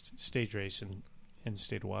biggest stage race in the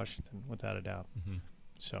state of Washington, without a doubt. Mm-hmm.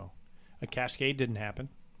 So, a Cascade didn't happen,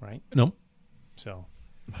 right? No. So.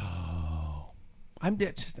 Oh.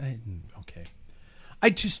 Okay. I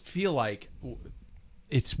just feel like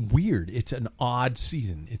it's weird. It's an odd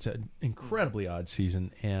season. It's an incredibly odd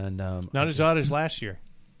season, and not as odd as last year.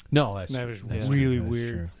 No, that's really true.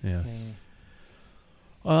 weird. Yeah.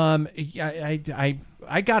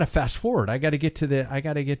 I got to fast forward. I got to get to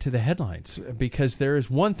the headlines, because there is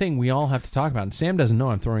one thing we all have to talk about, and Sam doesn't know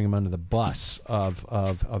I'm throwing him under the bus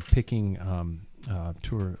of picking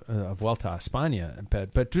tour of Vuelta a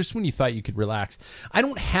España, but just when you thought you could relax. I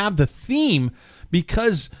don't have the theme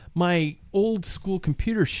because my old school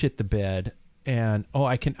computer shit the bed, and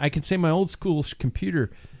I can say my old school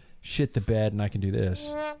computer shit the bed, and I can do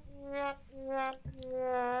this.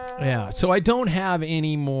 Yeah, so I don't have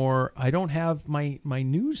any more. I don't have my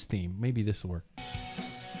news theme. Maybe this will work.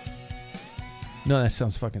 No, that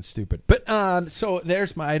sounds fucking stupid. But so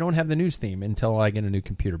there's I don't have the news theme until I get a new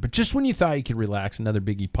computer. But just when you thought you could relax, another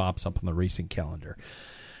biggie pops up on the racing calendar.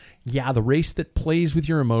 Yeah, the race that plays with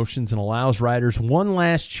your emotions and allows riders one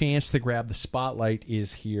last chance to grab the spotlight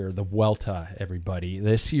is here. The Vuelta, everybody.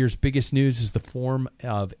 This year's biggest news is the form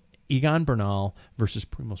of Egan Bernal versus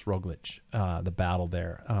Primož Roglic, the battle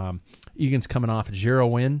there. Egan's coming off a Giro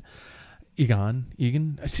win.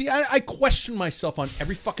 Egan. See, I question myself on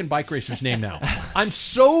every fucking bike racer's name now. I'm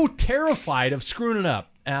so terrified of screwing it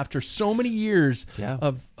up after so many years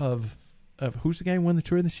of who's the guy who won the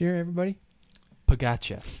Tour this year, everybody?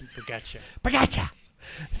 Pogačar.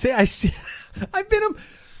 See, I've been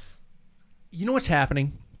you know what's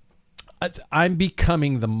happening? I'm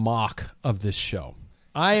becoming the mock of this show.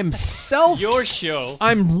 I am your show.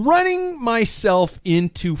 I'm running myself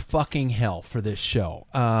into fucking hell for this show.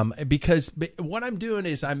 Because what I'm doing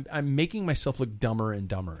is I'm making myself look dumber and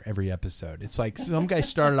dumber every episode. It's like some guy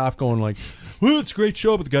started off going like, well, it's a great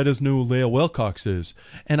show, but the guy doesn't know who Leah Wilcox is.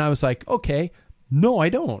 And I was like, okay, no, I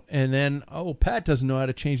don't. And then, Pat doesn't know how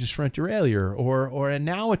to change his front derailleur. And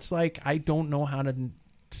now it's like, I don't know how to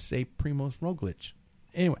say Primož Roglic.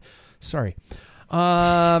 Anyway, sorry.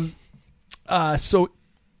 So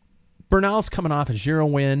Bernal's coming off a Giro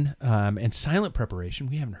win and silent preparation.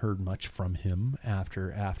 We haven't heard much from him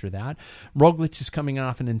after that. Roglic is coming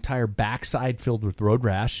off an entire backside filled with road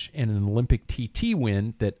rash and an Olympic TT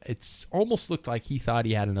win that it's almost looked like he thought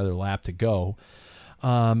he had another lap to go.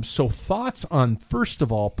 So thoughts on, first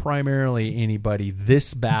of all, primarily anybody,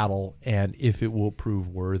 this battle and if it will prove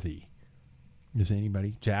worthy. Does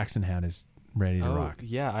anybody? Jackson had his ready to rock.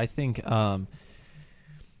 Yeah, I think it's going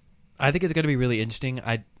to be really interesting.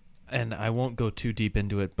 I won't go too deep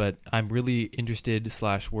into it, but I'm really interested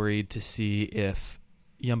 / worried to see if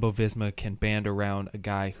Jumbo-Visma can band around a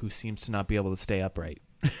guy who seems to not be able to stay upright.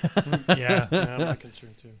 Yeah, I'm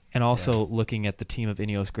concerned too. And also looking at the team of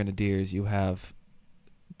Ineos Grenadiers, you have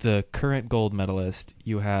the current gold medalist,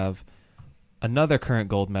 you have another current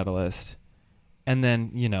gold medalist, and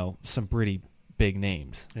then, some pretty big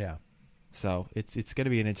names. Yeah. So it's going to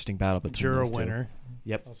be an interesting battle between Giro those two. winner.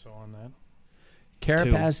 Yep. Also on that.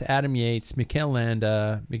 Carapaz, Adam Yates, Mikel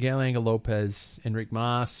Landa, Miguel Angel Lopez, Enric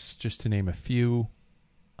Mas, just to name a few.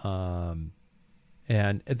 And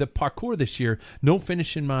the parcours this year, no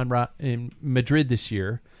finish in Madrid this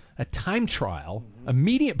year. A time trial, a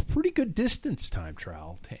pretty good distance time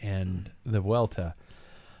trial to end the Vuelta.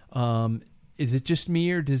 Is it just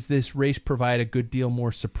me, or does this race provide a good deal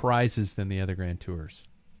more surprises than the other Grand Tours?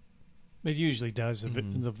 It usually does.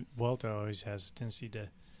 The Vuelta always has a tendency to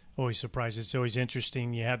always surprise. It's always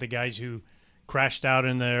interesting. You have the guys who crashed out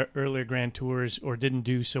in the earlier Grand Tours or didn't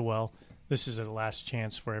do so well. This is a last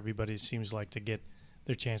chance for everybody, it seems like, to get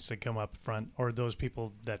their chance to come up front, or those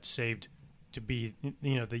people that saved to be,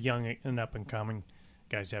 the young and up-and-coming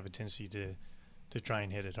guys have a tendency to try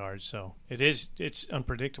and hit it hard. So it's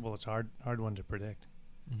unpredictable. It's a hard one to predict.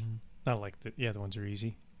 Mm-hmm. Not like the other ones are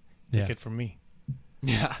easy. Take it from me.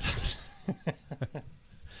 Yeah. Do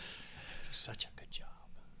such a good job.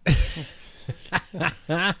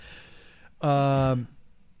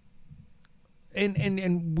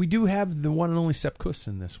 And we do have the one and only Sepp Kuss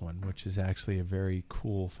in this one, which is actually a very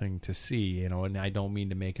cool thing to see, and I don't mean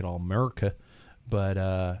to make it all America, but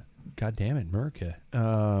God damn it, America.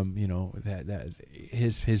 That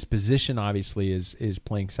his position obviously is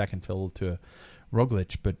playing second fiddle to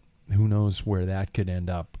Roglic, but who knows where that could end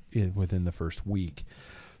up within the first week.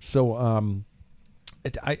 So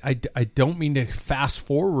I don't mean to fast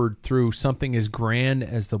forward through something as grand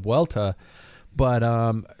as the Vuelta, but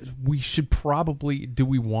we should probably, do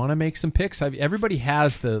we want to make some picks? Everybody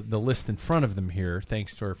has the list in front of them here,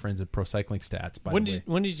 thanks to our friends at Pro Cycling Stats, by the way.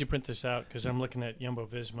 When did you print this out? Because I'm looking at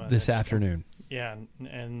Jumbo-Visma. This afternoon. Yeah,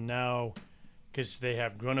 and now, because they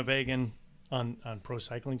have Groenewegen on Pro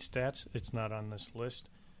Cycling Stats, it's not on this list.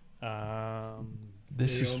 They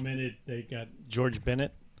got George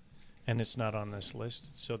Bennett, and it's not on this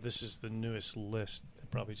list. So this is the newest list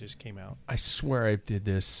that probably just came out. I swear I did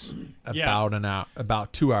this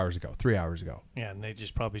about 2 hours ago, 3 hours ago. Yeah, and they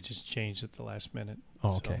probably just changed at the last minute.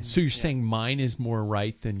 Oh, okay. So you're saying mine is more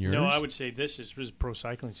right than yours? No, I would say this is Pro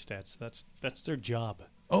Cycling Stats. That's their job.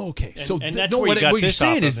 Oh, okay. And that's where you got what you're this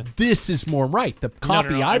saying off is of it. this is more right. The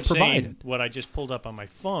copy No, I I'm saying provided what I just pulled up on my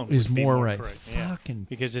phone is would be more right. correct. Yeah. Fucking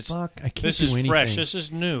because it's fuck. I can't this do is anything. fresh. This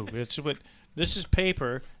is new. This is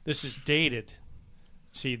paper. This is dated.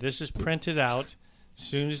 See, this is printed out. As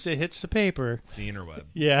soon as it hits the paper, It's the interweb.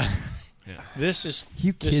 Yeah. Yeah. This is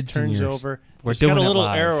You this kids and turns yours. over. We're It's doing got a it little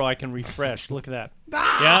live. arrow I can refresh. Look at that.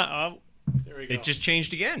 Yeah. There we go. It just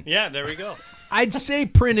changed again. Yeah, there we go. I'd say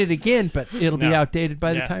print it again, but it'll be No. outdated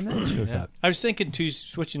by the Yeah. time that shows up. I was thinking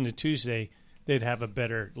switching to Tuesday, they'd have a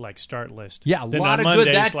better start list. Yeah, a Then lot on of good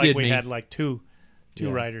Mondays, that did we me. had two Yeah.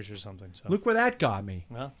 riders or something. So Look where that got me.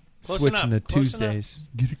 well, close Switching enough, to close enough. Tuesdays.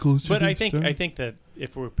 Get it closer. But to I the think start. that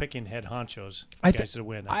if we're picking head honchos, I guys to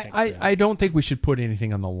win. I don't think we should put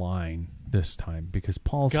anything on the line this time because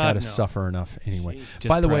Paul's God, got to no. suffer enough anyway. Jeez. Just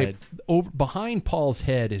By the way, pride. behind Paul's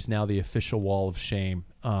head is now the official wall of shame.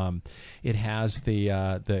 It has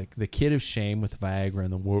the kid of shame with the Viagra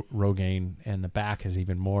and the Rogaine, and the back has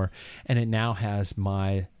even more. And it now has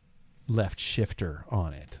my left shifter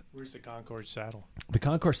on it. Where's the Concord saddle? The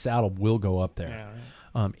Concourse saddle will go up there.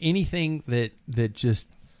 Yeah, right. Anything that just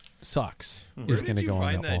sucks Where is going to did go you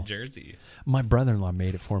on find that that wall. jersey? My brother-in-law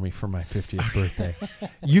made it for me for my 50th birthday.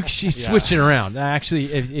 She's switching around.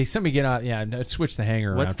 Actually, if somebody get out, switch the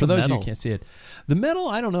hanger What's around. For the those of you medal? who can't see it, the medal,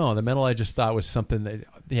 I don't know. The medal I just thought was something that,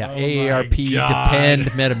 Oh my AARP, God. Depend,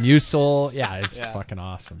 Metamucil. Yeah, it's fucking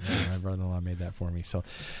awesome. Yeah, my brother-in-law made that for me. So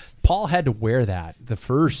Paul had to wear that the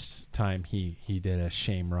first time he did a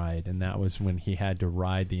shame ride, and that was when he had to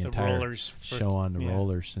ride the entire rollers show on the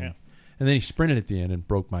rollers. Yeah. And then he sprinted at the end and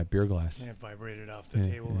broke my beer glass. Yeah, it vibrated off the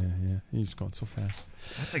table. Yeah. He's going so fast.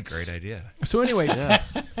 That's a great idea. So anyway,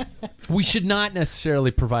 we should not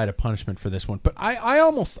necessarily provide a punishment for this one, but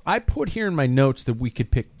I put here in my notes that we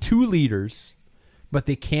could pick 2 leaders, but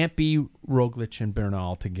they can't be Roglic and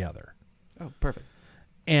Bernal together. Oh, perfect.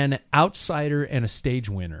 An outsider and a stage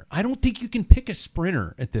winner. I don't think you can pick a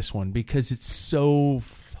sprinter at this one because it's so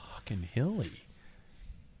fucking hilly.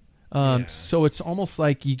 So it's almost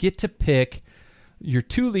like you get to pick your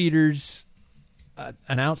 2 leaders,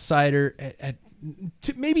 an outsider,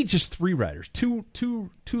 maybe just 3 riders, two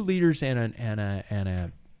leaders and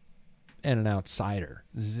an outsider.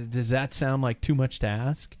 Does that sound like too much to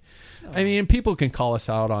ask? No. I mean, people can call us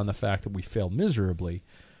out on the fact that we failed miserably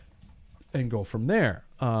and go from there.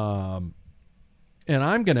 And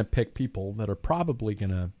I'm going to pick people that are probably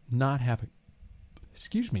going to not have.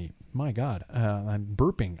 Excuse me. My God, I'm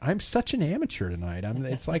burping. I'm such an amateur tonight.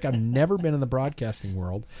 It's like I've never been in the broadcasting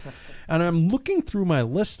world. And I'm looking through my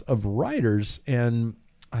list of writers, and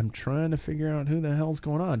I'm trying to figure out who the hell's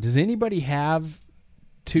going on. Does anybody have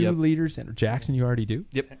 2 leaders? And Jackson, you already do?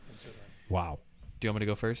 Yep. Wow. Do you want me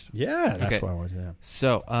to go first? Yeah, that's Okay. what I wanted to have.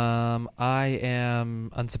 So, I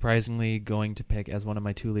am unsurprisingly going to pick as one of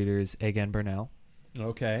my 2 leaders Egan Bernal.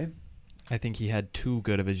 Okay. I think he had too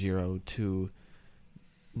good of a Giro to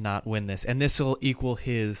not win this, and this will equal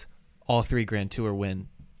his all 3 Grand Tour win,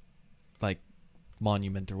 like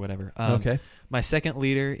monument or whatever. Okay. My second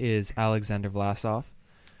leader is Alexander Vlasov,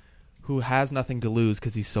 who has nothing to lose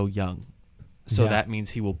because he's so young. So that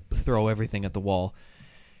means he will throw everything at the wall.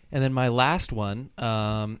 And then my last one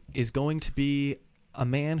is going to be a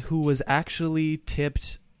man who was actually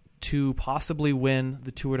tipped to possibly win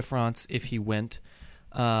the Tour de France if he went,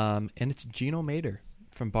 and it's Gino Mader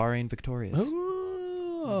from Bahrain Victorious.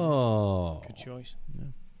 Oh. Good choice. Yeah.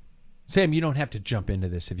 Sam, you don't have to jump into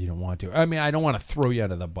this if you don't want to. I mean, I don't want to throw you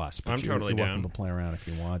under the bus, but I'm totally you're welcome down. to play around if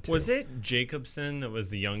you want to. Was it Jacobson that was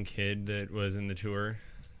the young kid that was in the tour?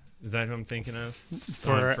 Is that who I'm thinking of?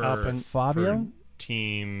 For Fabio? for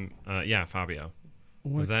team, Fabio.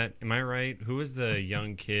 Was that? Am I right? Who was the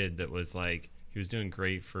young kid that was like he was doing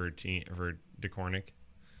great for DeCornick?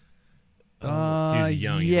 He was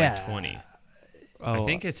young. Yeah. He's like 20. Oh, I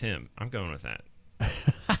think it's him. I'm going with that.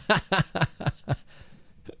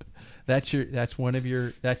 That's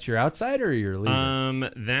your outsider or your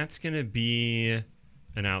leader? That's gonna be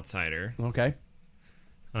an outsider. Okay.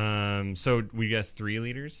 So we guess 3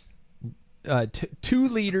 leaders. 2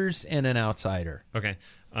 leaders and an outsider. Okay.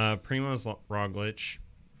 Primoz Roglic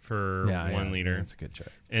for one leader. That's a good choice.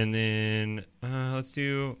 And then let's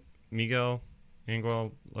do Miguel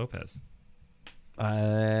Angel Lopez.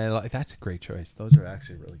 That's a great choice. Those are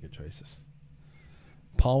actually really good choices.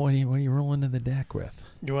 Paul, what are you rolling to the deck with?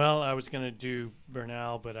 Well, I was going to do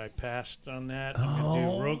Bernal, but I passed on that. I'm going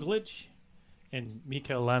to do Roglic and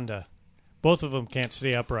Mikel Landa. Both of them can't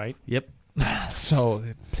stay upright. Yep. So,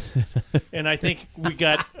 And I think I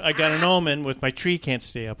got an omen with my tree can't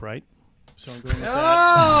stay upright. So I'm going with that.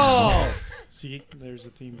 oh, See, there's a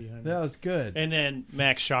theme behind that that. was good. And then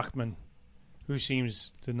Max Schachmann, who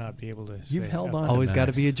seems to not be able to You've say held no. on. Always got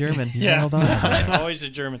to be a German. Yeah. Held on. Always a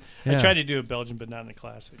German. Yeah. I tried to do a Belgian, but not in the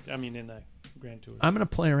Classic. I mean, in the Grand Tour. I'm going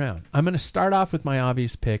to play around. I'm going to start off with my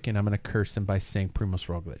obvious pick, and I'm going to curse him by saying Primoz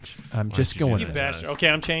Roglic. I'm just going You there. bastard. Okay,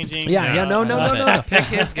 I'm changing. Yeah, no. Pick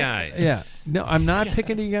his guy. Yeah. No, I'm not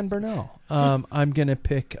picking Egan Bernal. I'm going to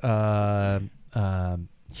pick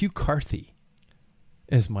Hugh Carthy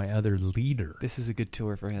as my other leader. This is a good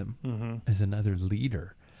tour for him. Mm-hmm. As another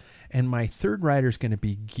leader. And my third rider is going to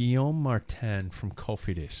be Guillaume Martin from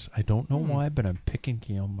Cofidis. I don't know why, but I'm picking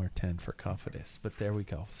Guillaume Martin for Cofidis. But there we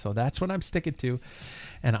go. So that's what I'm sticking to.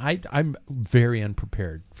 And I'm very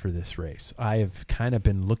unprepared for this race. I have kind of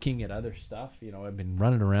been looking at other stuff. You know, I've been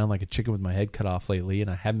running around like a chicken with my head cut off lately, and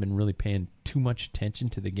I haven't been really paying too much attention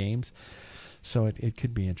to the games. So it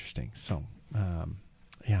could be interesting. So,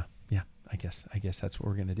 yeah. I guess that's what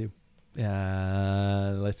we're going to do.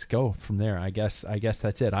 Let's go from there. I guess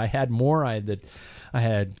that's it. I had more. I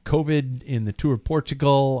had COVID in the Tour of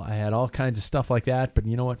Portugal. I had all kinds of stuff like that. But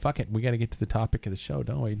you know what? Fuck it. We got to get to the topic of the show,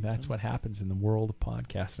 don't we? That's what happens in the world of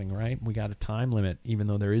podcasting, right? We got a time limit, even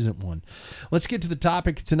though there isn't one. Let's get to the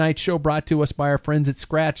topic of tonight's show, brought to us by our friends at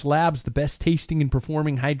Scratch Labs, the best tasting and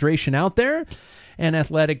performing hydration out there, and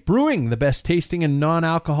Athletic Brewing, the best tasting and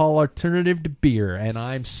non-alcohol alternative to beer. And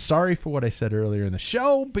I'm sorry for what I said earlier in the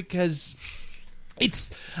show, because I'm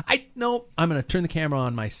going to turn the camera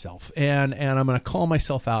on myself, and I'm going to call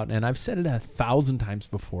myself out. And I've said it 1,000 times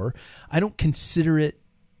before. I consider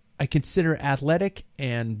Athletic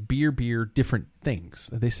and beer different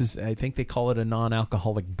things. I think they call it a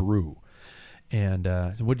non-alcoholic brew. And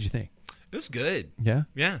so what did you think? It was good. Yeah?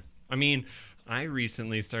 Yeah. I mean, I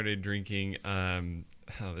recently started drinking,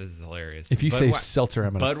 this is hilarious. If you say seltzer,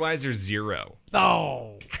 I'm going to... Budweiser Zero.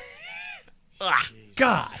 Oh!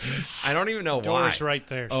 God. I don't even know why. Door's right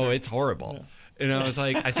there. Oh, sir. it's horrible. Yeah. And I was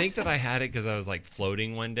like, I think that I had it because I was like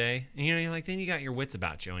floating one day. And you know, you're like, then you got your wits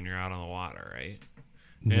about you when you're out on the water, right?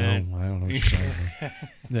 No, And- I don't know what you're saying.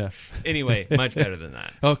 Yeah. Anyway, much better than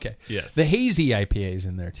that. Okay. Yes. The hazy IPA is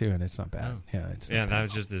in there too, and it's not bad. Oh. Yeah, it's not Yeah, bad. that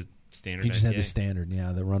was just the standard. You just had IPA. the standard,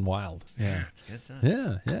 the Run Wild. Yeah. It's good stuff.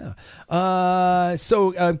 Yeah.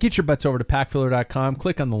 So get your butts over to packfiller.com.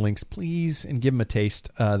 Click on the links, please, and give them a taste.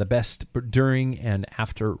 The best during and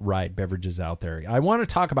after ride beverages out there. I want to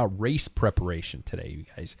talk about race preparation today, you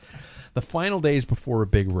guys. The final days before a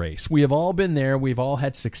big race. We have all been there. We've all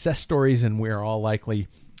had success stories, and we're all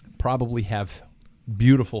probably have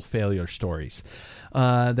beautiful failure stories.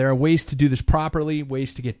 There are ways to do this properly,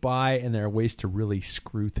 ways to get by, and there are ways to really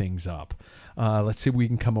screw things up. Let's see if we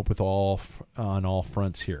can come up with on all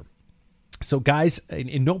fronts here. So, guys,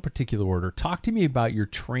 in no particular order, talk to me about your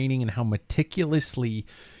training and how meticulously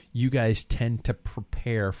you guys tend to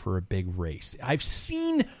prepare for a big race. I've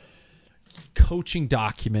seen coaching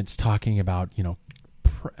documents talking about,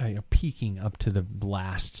 peaking up to the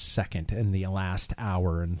last second and the last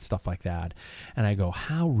hour and stuff like that. And I go,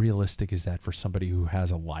 how realistic is that for somebody who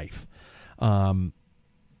has a life? How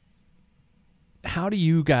do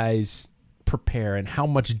you guys prepare, and how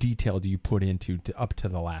much detail do you put into up to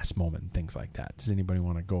the last moment and things like that? Does anybody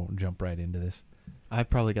want to go and jump right into this? I've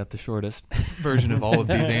probably got the shortest version of all of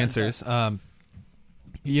these answers.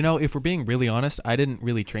 If we're being really honest, I didn't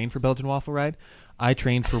really train for Belgian Waffle Ride. I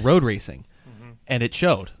trained for road racing. And it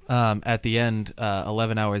showed at the end,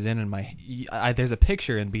 11 hours in, and there's a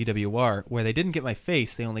picture in BWR where they didn't get my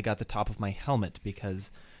face; they only got the top of my helmet,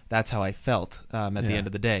 because that's how I felt at the end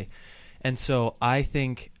of the day. And so I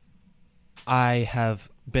think I have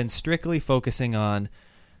been strictly focusing on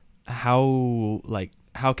how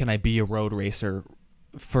can I be a road racer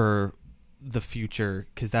for the future,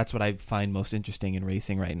 because that's what I find most interesting in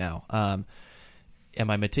racing right now. Am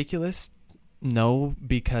I meticulous? No,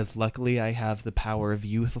 because luckily I have the power of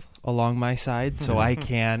youth along my side, so I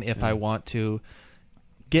can, if I want to,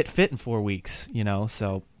 get fit in 4 weeks.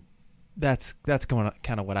 So that's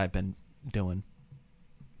kind of what I've been doing.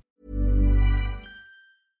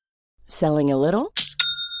 Selling a little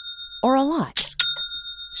or a lot?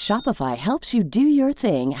 Shopify helps you do your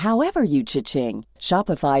thing however you cha-ching.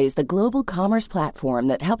 Shopify is the global commerce platform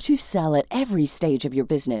that helps you sell at every stage of your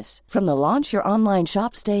business. From the launch your online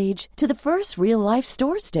shop stage to the first real-life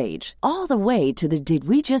store stage, all the way to the did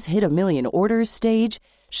we just hit a million orders stage.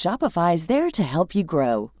 Shopify is there to help you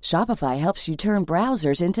grow. Shopify helps you turn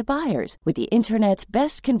browsers into buyers with the internet's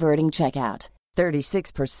best converting checkout.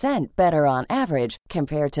 36% better on average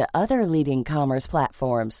compared to other leading commerce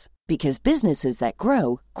platforms. Because businesses that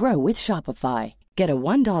grow, grow with Shopify. Get a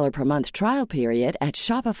 $1 per month trial period at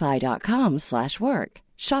shopify.com/work.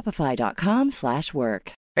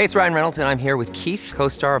 Shopify.com/work. Hey, it's Ryan Reynolds, and I'm here with Keith,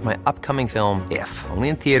 co-star of my upcoming film, If, only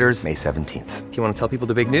in theaters May 17th. Do you want to tell people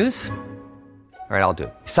the big news? All right, I'll do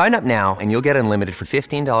it. Sign up now and you'll get unlimited for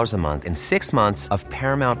 $15 a month and 6 months of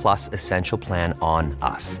Paramount Plus Essential Plan on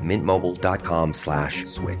us.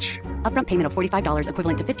 MintMobile.com/switch. Upfront payment of $45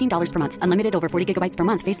 equivalent to $15 per month. Unlimited over 40 gigabytes per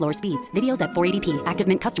month. Face lower speeds. Videos at 480p. Active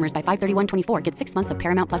Mint customers by 531.24 get 6 months of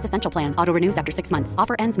Paramount Plus Essential Plan. Auto renews after 6 months.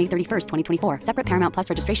 Offer ends May 31st, 2024. Separate Paramount Plus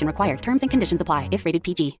registration required. Terms and conditions apply if rated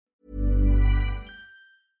PG.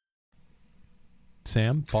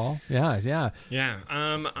 Sam, Paul? Yeah. Yeah.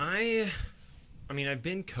 I mean, I've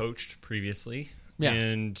been coached previously,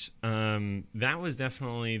 and that was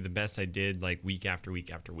definitely the best I did, like week after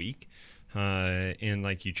week after week. And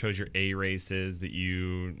like you chose your A races that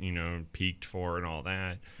you peaked for and all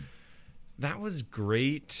that. That was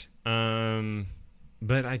great.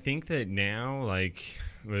 But I think that now, like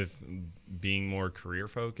with being more career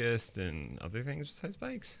focused and other things besides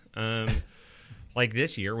bikes, like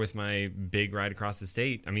this year with my big ride across the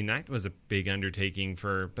state, I mean, that was a big undertaking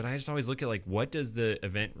but I just always look at like, what does the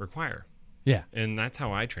event require? Yeah. And that's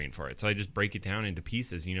how I train for it. So I just break it down into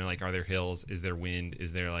pieces, like, are there hills? Is there wind?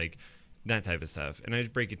 Is there like that type of stuff? And I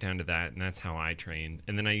just break it down to that. And that's how I train.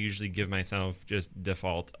 And then I usually give myself just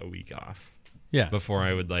default a week off. Yeah. Before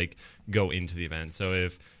I would like go into the event. So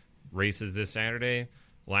if race is this Saturday,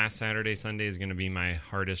 last Saturday, Sunday is going to be my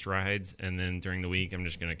hardest rides, and then during the week, I'm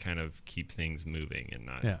just going to kind of keep things moving and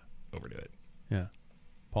not overdo it. Yeah.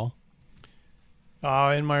 Paul?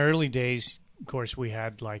 In my early days, of course, we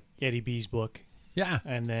had like Eddie B's book. Yeah.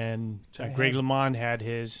 And then Greg LeMond had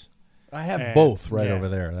his. I have both over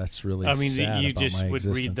there. That's really sad you about just my would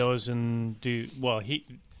existence. read those and do, well, he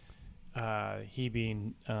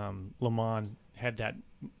being LeMond had that,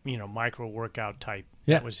 micro workout type.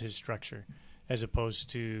 Yeah. That was his structure. As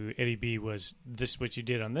opposed to Eddie B was, this is what you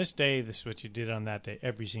did on this day, this is what you did on that day,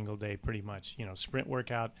 every single day pretty much. Sprint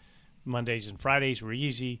workout, Mondays and Fridays were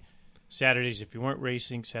easy. Saturdays, if you weren't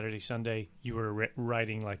racing, Saturday, Sunday, you were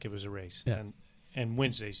riding like it was a race. Yeah. And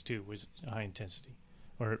Wednesdays, too, was high intensity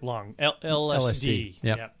or long. LSD.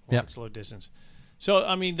 Yep. Slow distance. So,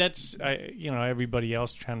 I mean, that's, everybody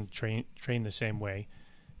else trying to train the same way.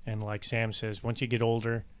 And like Sam says, once you get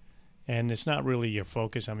older, and it's not really your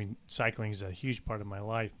focus. I mean, cycling is a huge part of my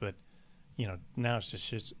life, but, now it's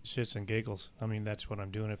just shits and giggles. I mean, that's what I'm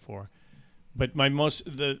doing it for. But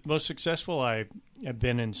the most successful I've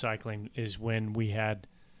been in cycling is when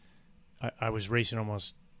I was racing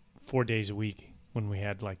almost 4 days a week when we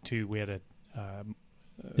had we had a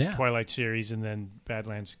Twilight Series and then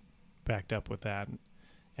Badlands backed up with that.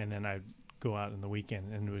 And then I'd go out on the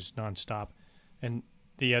weekend and it was nonstop. And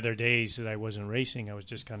the other days that I wasn't racing, I was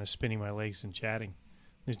just kind of spinning my legs and chatting.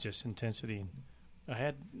 There's just intensity. And I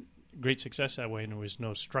had great success that way, and there was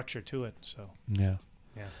no structure to it. So yeah.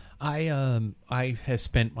 I have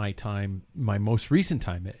spent my most recent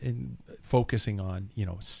time in focusing on,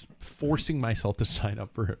 forcing myself to sign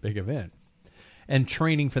up for a big event and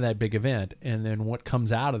training for that big event. And then what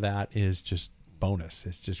comes out of that is just bonus.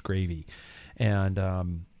 It's just gravy. And,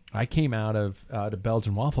 I came out of the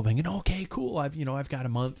Belgian Waffle thinking, okay, cool. I've got a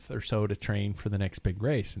month or so to train for the next big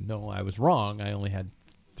race. And no, I was wrong. I only had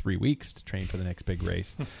 3 weeks to train for the next big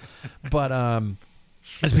race. But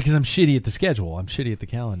it's because I'm shitty at the schedule. I'm shitty at the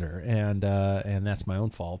calendar, and that's my own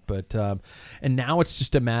fault. But and now it's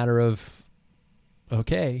just a matter of,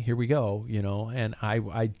 okay, here we go. And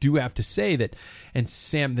I do have to say that, and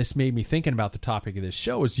Sam, this made me thinking about the topic of this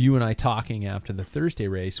show, is you and I talking after the Thursday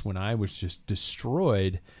race when I was just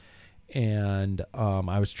destroyed. And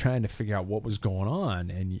I was trying to figure out what was going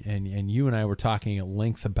on, and you and I were talking at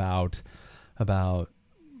length about I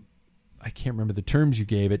can't remember the terms you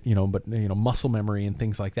gave it, but muscle memory and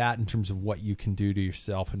things like that in terms of what you can do to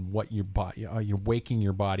yourself and what your body, you're waking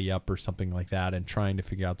your body up or something like that, and trying to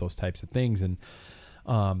figure out those types of things. And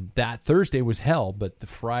that Thursday was hell, but the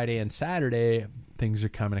Friday and Saturday things are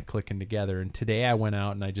coming and clicking together. And today I went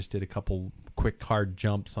out and I just did a couple quick hard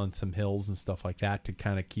jumps on some hills and stuff like that to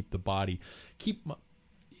kind of keep the body,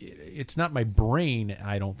 it's not my brain,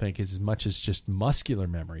 I don't think, as much as just muscular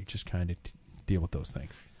memory, just kind of deal with those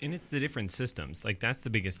things. And it's the different systems. Like, that's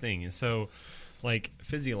the biggest thing. And so, like,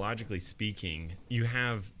 physiologically speaking, you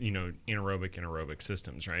have, anaerobic and aerobic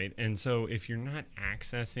systems, right? And so if you're not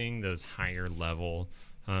accessing those higher level,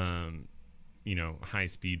 high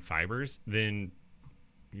speed fibers, then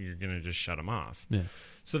you're going to just shut them off. Yeah.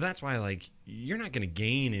 So that's why, like, you're not going to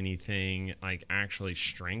gain anything, like, actually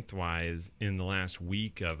strength-wise in the last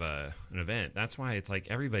week of an event. That's why it's like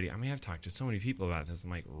everybody, I've talked to so many people about this.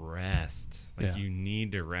 I'm like, rest. Like, you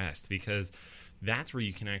need to rest, because that's where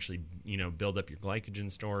you can actually, build up your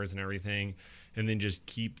glycogen stores and everything, and then just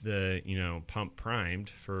keep the, pump primed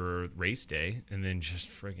for race day, and then just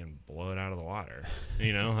friggin' blow it out of the water,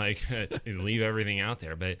 leave everything out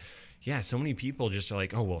there. But yeah, so many people just are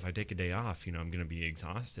like, oh, well, if I take a day off, I'm going to be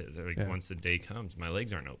exhausted. Once the day comes, my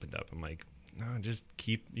legs aren't opened up. I'm like, no, just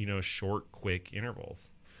keep, short, quick intervals.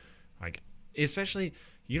 Like, especially,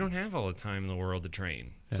 you don't have all the time in the world to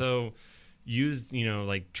train. Yeah. So use,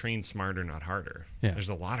 train smarter, not harder. Yeah. There's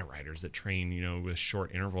a lot of riders that train, with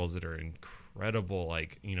short intervals that are incredible,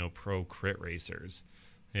 pro crit racers.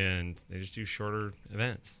 And they just do shorter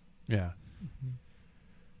events. Yeah. Mm-hmm.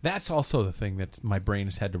 That's also the thing that my brain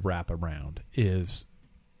has had to wrap around is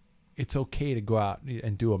it's okay to go out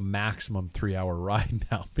and do a maximum 3-hour ride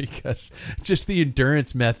now, because just the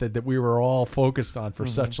endurance method that we were all focused on for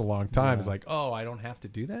such a long time is like, oh, I don't have to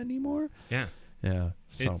do that anymore. Yeah. Yeah.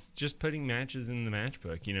 So. It's just putting matches in the match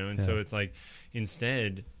book, and so it's like,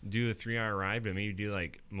 instead do a 3-hour ride, but maybe do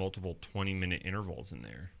multiple 20-minute intervals in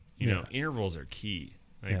there. Intervals are key.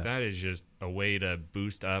 That is just a way to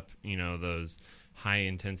boost up, those high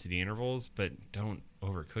intensity intervals, but don't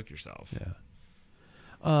overcook yourself. Yeah.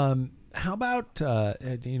 How about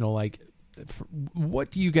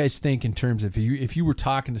what do you guys think in terms of if you were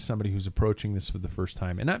talking to somebody who's approaching this for the first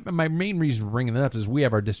time? And my main reason for bringing that up is we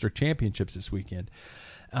have our district championships this weekend.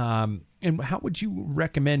 And how would you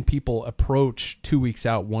recommend people approach 2 weeks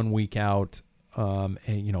out, 1 week out, and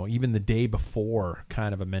even the day before,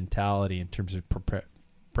 kind of a mentality in terms of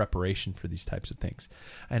preparation for these types of things?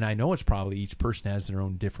 And I know it's probably each person has their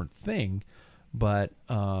own different thing, but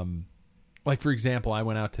for example, I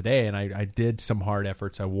went out today and I did some hard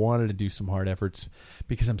efforts. I wanted to do some hard efforts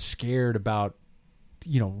because I'm scared about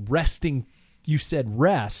resting. You said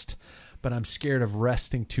rest, but I'm scared of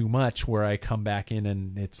resting too much where I come back in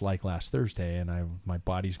and it's like last Thursday and my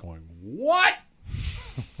body's going, what?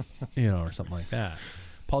 Or something like that.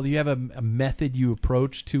 Paul, do you have a method you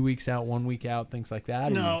approach 2 weeks out, 1 week out, things like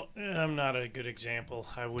that? No, I'm not a good example.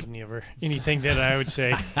 I wouldn't ever anything that I would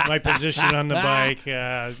say. My position on the bike,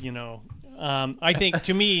 I think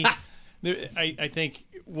to me, I think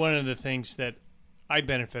one of the things that I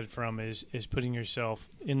benefit from is putting yourself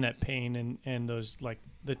in that pain and those, like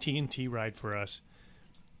the TNT ride for us,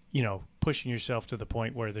 pushing yourself to the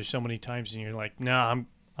point where there's so many times and you're like, I'm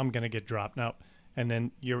going to get dropped now. And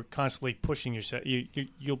then you're constantly pushing yourself.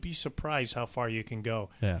 You'll be surprised how far you can go.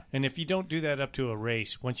 Yeah. And if you don't do that up to a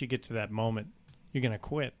race, once you get to that moment, you're going to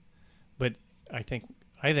quit. But I think,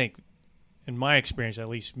 in my experience, at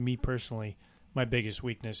least me personally, my biggest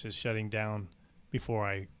weakness is shutting down before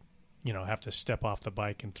I, have to step off the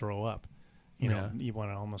bike and throw up. You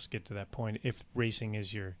want to almost get to that point if racing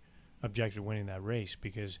is your objective, winning that race,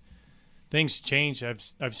 because things change.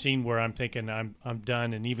 I've seen where I'm thinking I'm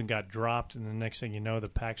done and even got dropped, and the next thing you know, the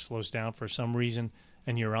pack slows down for some reason,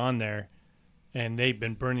 and you're on there, and they've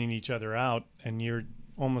been burning each other out, and you're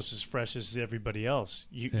almost as fresh as everybody else.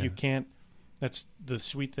 You can't. That's the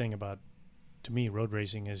sweet thing about, to me, road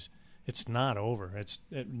racing is it's not over. It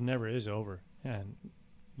never is over.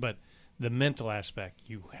 But the mental aspect,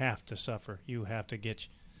 you have to suffer. You have to get,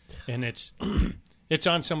 and it's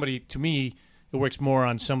on somebody. To me, it works more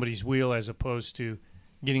on somebody's wheel as opposed to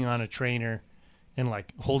getting on a trainer and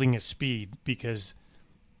holding a speed, because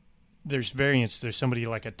there's variance. There's somebody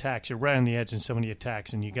attacks. You're right on the edge and somebody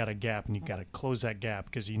attacks, and you got a gap and you got to close that gap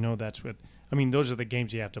because that's what. I mean, those are the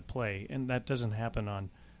games you have to play, and that doesn't happen on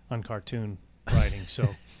cartoon riding. So,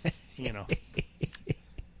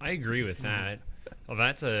 I agree with that. Well,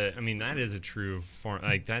 that is a true form.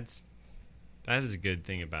 That is a good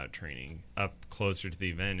thing about training up closer to the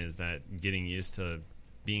event, is that getting used to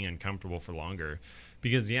being uncomfortable for longer.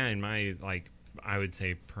 Because, in my, I would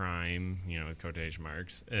say prime, with quotation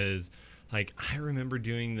marks, is, I remember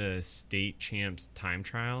doing the state champs time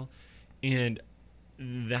trial, and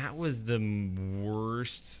that was the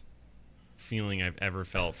worst feeling I've ever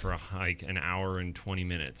felt for an hour and 20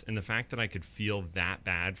 minutes. And the fact that I could feel that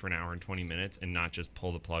bad for an hour and 20 minutes and not just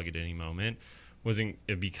pull the plug at any moment wasn't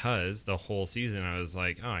because the whole season I was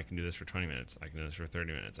like, oh, I can do this for 20 minutes. I can do this for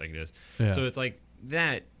 30 minutes. I can do this. Yeah. So it's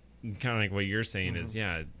that, kind of like what you're saying is,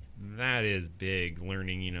 that is big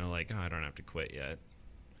learning, oh, I don't have to quit yet.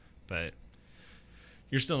 But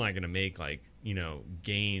you're still not going to make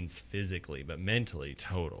gains physically, but mentally,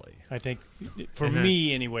 totally. I think for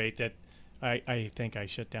me anyway, that I think I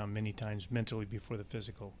shut down many times mentally before the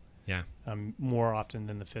physical. Yeah. More often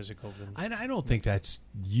than the physical. I don't think that's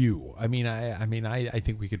you. I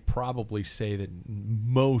think we could probably say that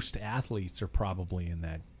most athletes are probably in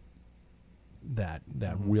that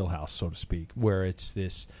wheelhouse, so to speak, where it's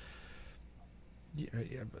this,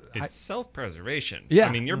 It's self-preservation. Yeah.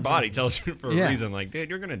 I mean, your body tells you for a Yeah. reason, like, dude,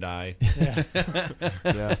 you're going to die.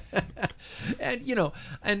 Yeah. And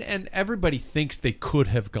and everybody thinks they could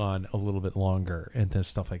have gone a little bit longer and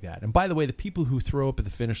stuff like that. And by the way, the people who throw up at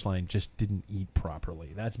the finish line just didn't eat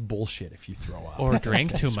properly. That's bullshit if you throw up Or at the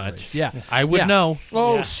drank too finish much. race. Yeah, I would know.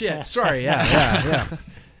 Oh shit! Sorry. Yeah.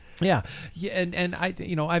 Yeah, and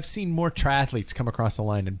I've seen more triathletes come across the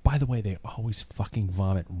line, and by the way, they always fucking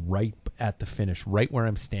vomit right at the finish, right where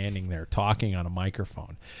I'm standing there talking on a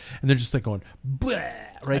microphone, and they're just like going bleh,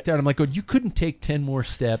 right there. And I'm like, you couldn't take 10 more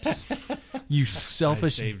steps, you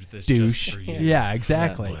selfish saved this douche. just for you. Yeah,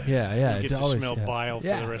 exactly. Yeah. You get It's to always- smell bile for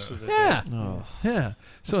the rest of the day. Yeah. Yeah.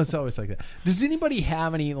 So it's always like that. Does anybody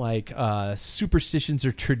have any like superstitions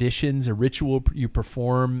or traditions, a ritual you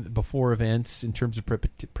perform before events in terms of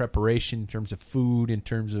preparation, in terms of food, in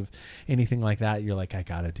terms of anything like that? You're like, I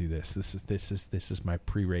gotta do this. This is my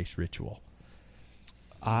pre-race ritual.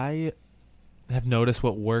 I have noticed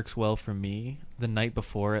what works well for me the night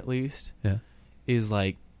before, at least. Yeah. Is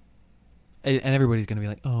like, and everybody's gonna be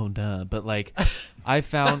like, oh duh, but like, I've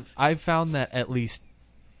found that at least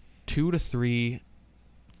 2 to 3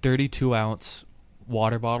 32-ounce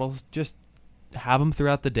water bottles, just have them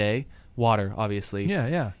throughout the day. Water, obviously.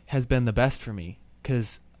 Yeah. Has been the best for me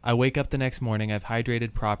because I wake up the next morning, I've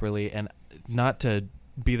hydrated properly, and not to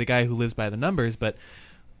be the guy who lives by the numbers, but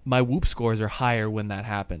my Whoop scores are higher when that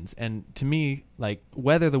happens. And to me, like,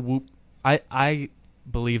 whether the Whoop, I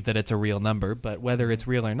believe that it's a real number, but whether it's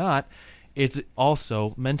real or not, it's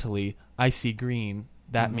also mentally, I see green.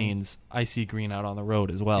 That means I see green out on the road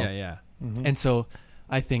as well. Yeah. Mm-hmm. And so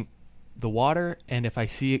I think the water, and if I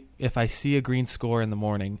see a green score in the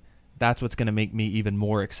morning, that's what's going to make me even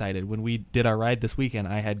more excited. When we did our ride this weekend,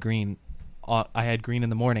 I had green in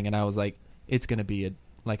the morning, and I was like, it's going to be a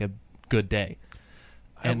good day.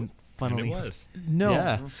 And funnily, it was. No,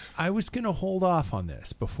 Yeah. I was going to hold off on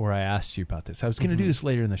this before I asked you about this. I was going to do this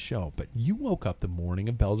later in the show, but you woke up the morning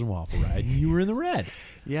of Belgian Waffle Ride, and you were in the red.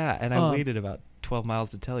 Yeah, and I waited about 12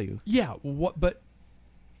 miles to tell you. Yeah, but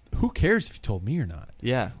who cares if you told me or not?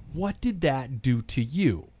 Yeah. What did that do to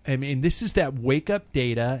you? I mean, this is that wake-up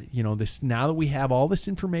data. This now that we have all this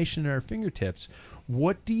information at our fingertips,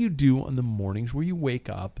 what do you do on the mornings where you wake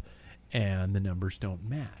up and the numbers don't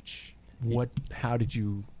match? How did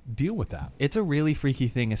you deal with that? It's a really freaky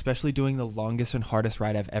thing, especially doing the longest and hardest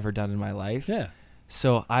ride I've ever done in my life. Yeah.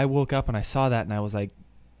 So I woke up and I saw that, and I was like,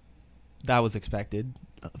 that was expected.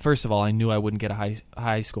 First of all, I knew I wouldn't get a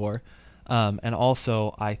high score. And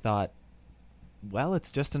also I thought, well,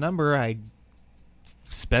 it's just a number. I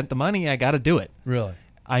spent the money. I got to do it. Really?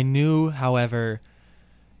 I knew, however,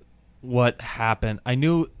 what happened. I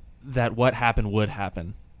knew that what happened would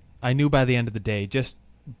happen. I knew by the end of the day, just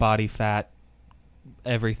body fat,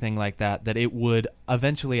 everything like that, that it would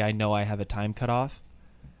eventually. I know I have a time cutoff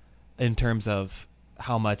in terms of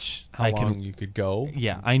how much How long you could go?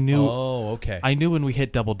 Yeah, I knew. Oh, okay. I knew when we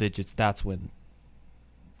hit double digits, that's when.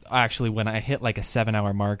 Actually, when I hit like a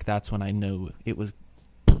 7-hour mark, that's when I knew it was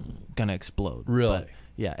gonna explode. Really? But,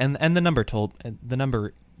 yeah, and the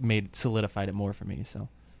number solidified it more for me. So.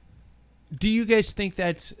 Do you guys think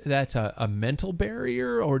that's a mental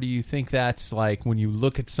barrier, or do you think that's like when you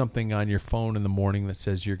look at something on your phone in the morning that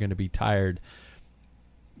says you're going to be tired,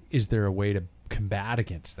 is there a way to combat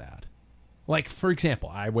against that? Like, for example,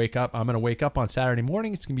 I'm going to wake up on Saturday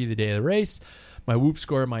morning. It's going to be the day of the race. My Whoop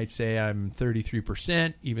score might say I'm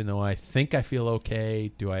 33%, even though I think I feel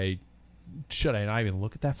okay. Should I not even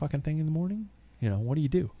look at that fucking thing in the morning? What do you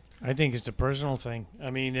do? I think it's a personal thing.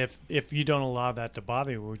 I mean, if you don't allow that to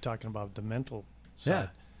bother you, we're talking about the mental side.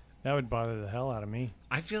 That would bother the hell out of me.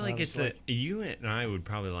 I feel like it's you and I would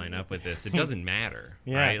probably line up with this. It doesn't matter,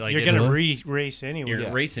 Yeah, right? Like you're going to race anyway.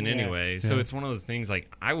 You're racing Yeah. anyway, so it's one of those things.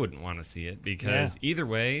 Like, I wouldn't want to see it because either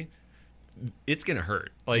way, it's going to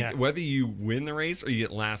hurt. Like, whether you win the race or you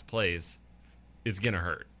get last place, it's going to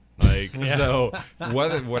hurt. Like, so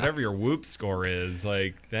whatever your Whoop score is,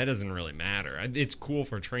 like, that doesn't really matter. It's cool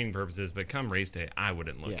for training purposes, but come race day, I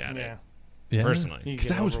wouldn't look at it. Yeah. Personally.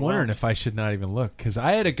 Because I was wondering if I should not even look. Because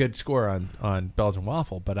I had a good score on Belgian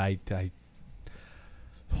Waffle, but oh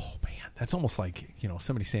man, that's almost like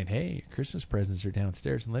somebody saying, "Hey, your Christmas presents are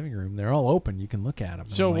downstairs in the living room. They're all open. You can look at them."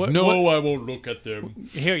 So like, I won't look at them.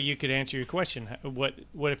 Here, you could answer your question. What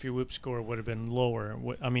if your Whoop score would have been lower?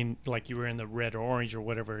 Like you were in the red or orange or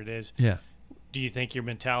whatever it is. Yeah. Do you think your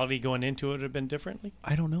mentality going into it would have been differently?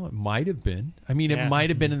 I don't know. It might have been. I mean, it might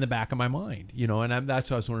have been in the back of my mind, and that's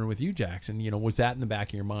what I was wondering with you, Jackson. Was that in the back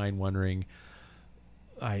of your mind, wondering,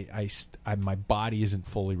 my body isn't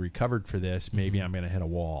fully recovered for this. Maybe I'm going to hit a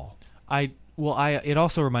wall. I Well, it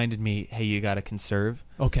also reminded me, hey, you got to conserve.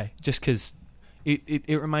 Okay. Just because it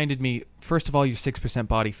reminded me, first of all, you're 6%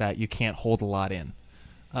 body fat. You can't hold a lot in.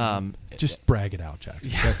 Just brag it out,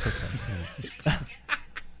 Jackson. That's okay.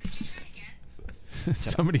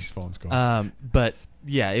 Somebody's phone's going. But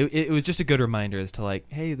yeah, it was just a good reminder as to like,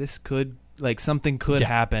 hey, this could, like, something could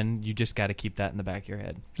happen. You just got to keep that in the back of your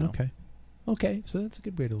head. So. Okay. So that's a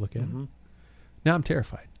good way to look at it. Now I'm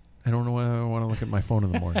terrified. I don't know when I want to look at my phone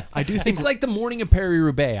in the morning. I do think it's like the morning of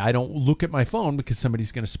Paris-Roubaix. I don't look at my phone because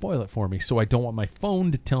somebody's going to spoil it for me. So I don't want my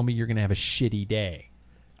phone to tell me you're going to have a shitty day.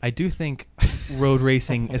 I do think road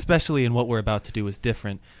racing, especially in what we're about to do, is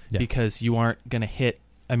different because you aren't going to hit.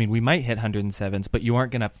 I mean, we might hit 107s, but you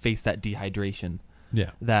aren't going to face that dehydration.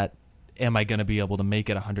 Yeah. That am I going to be able to make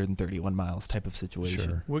it 131 miles type of situation?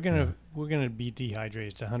 Sure. We're gonna be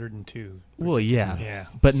dehydrated. It's 102. Well, yeah,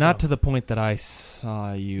 but not to the point that I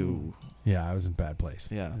saw you. Yeah, I was in a bad place.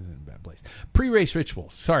 Yeah, I was in a bad place. Pre-race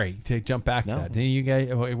rituals. Sorry to jump back to that. Do you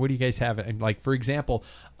guys? What do you guys have? Like, for example,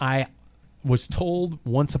 I was told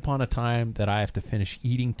once upon a time that I have to finish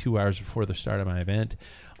eating 2 hours before the start of my event.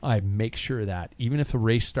 I make sure that even if the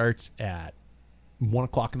race starts at 1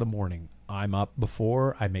 o'clock in the morning, I'm up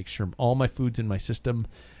before. I make sure all my food's in my system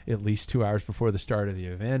at least 2 hours before the start of the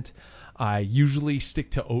event. I usually stick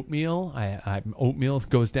to oatmeal. Oatmeal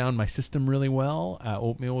goes down my system really well.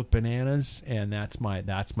 Oatmeal with bananas, and that's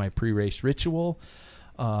my pre-race ritual.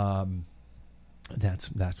 That's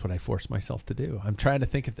what I force myself to do. I'm trying to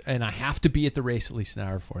think of, and I have to be at the race at least an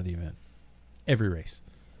hour before the event. Every race.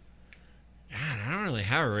 God, I don't really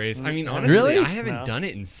have a race. I mean, honestly, I haven't done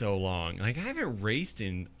it in so long. Like, I haven't raced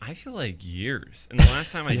in, I feel like, years. And the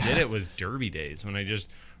last time I did it was Derby days when I just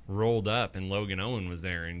rolled up and Logan Owen was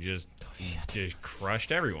there and just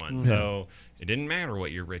crushed everyone. Mm-hmm. So it didn't matter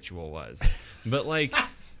what your ritual was. But, like,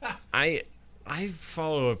 I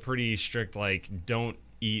follow a pretty strict, like, don't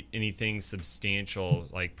eat anything substantial,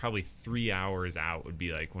 like probably 3 hours out would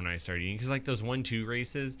be like when I start eating, because like those 1-2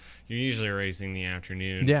 races, you're usually racing in the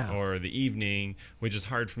afternoon or the evening, which is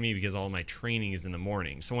hard for me because all my training is in the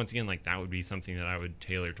morning. So once again, like that would be something that I would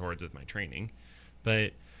tailor towards with my training.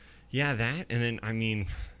 But yeah, that, and then I mean,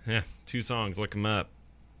 2 songs, look them up: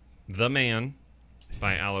 The Man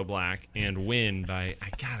by Aloe Black and Win by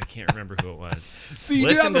I can't remember who it was. So you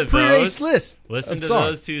have a pre-race list. Listen to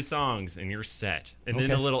those 2 songs and you're set. And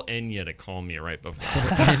then a little Enya to calm you right before.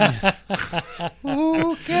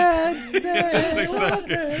 Who can say I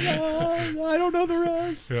don't know the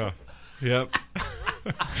rest. Yeah. Yep.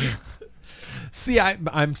 See, I'm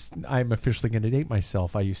officially going to date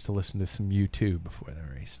myself. I used to listen to some U2 before the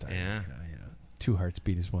race started. Yeah. 2 hearts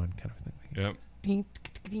beat as one kind of thing. Yep.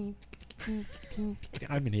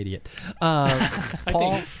 I'm an idiot.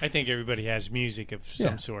 Paul? I think everybody has music of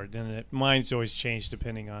some sort, and mine's always changed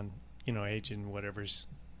depending on age and whatever's.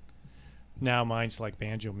 Now mine's like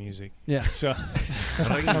banjo music. Yeah. So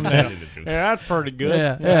that's pretty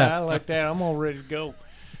good. Yeah, I like that. I'm all ready to go.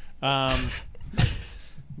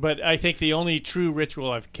 But I think the only true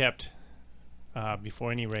ritual I've kept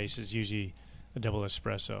before any race is usually a double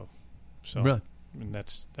espresso. So really? And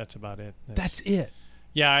that's about it. That's it.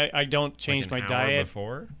 Yeah, I don't change like my diet.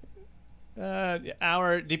 Before?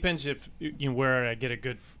 Hour depends if where I get a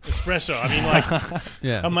good espresso. I mean, like,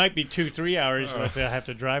 it might be 2-3 hours if I have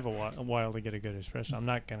to drive a while to get a good espresso. I'm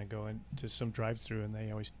not going to go into some drive-through and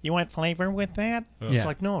they always, you want flavor with that? It's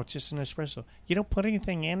like, no, it's just an espresso. You don't put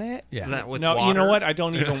anything in it. Yeah. Is that with no, water? You know what? I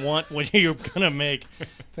don't even want what you're going to make.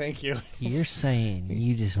 Thank you. You're saying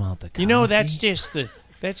you just want the coffee?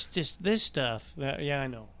 That's just this stuff. Yeah, I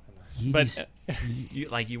know. But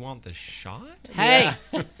you want the shot? Hey,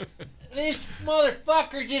 this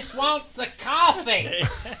motherfucker just wants the coffee.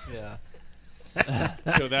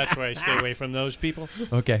 So that's why I stay away from those people.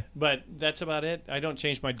 Okay. But that's about it. I don't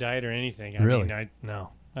change my diet or anything. I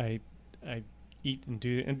eat and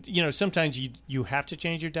do. And, sometimes you have to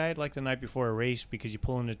change your diet like the night before a race because you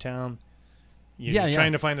pull into town. You're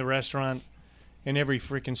trying to find the restaurant, and every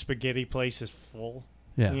freaking spaghetti place is full.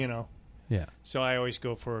 Yeah. Yeah. So I always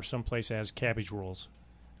go for some place that has cabbage rolls.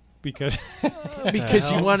 Because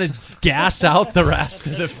you want to gas out the rest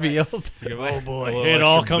of the field. Oh boy, it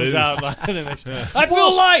all comes out. I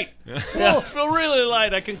feel light. I feel really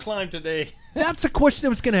light. I can climb today. That's a question I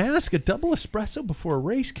was going to ask. A double espresso before a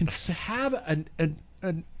race can have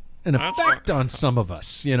an effect on some of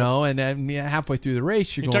us, and then halfway through the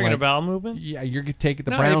race, you're going talking like, a bowel movement. Yeah, you're going to take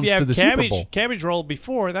the Browns to the Super Bowl. Cabbage roll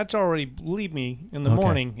before, that's already, believe me, in the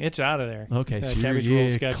morning, it's out of there. Okay, so cabbage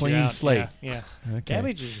you're got clean slate. Yeah. Okay.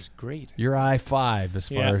 Cabbage is great. You're I-5 as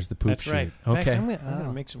far as the poop that's sheet. Right. Okay. In fact, I'm going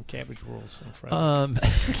to make some cabbage rolls on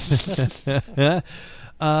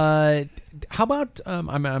Friday. how about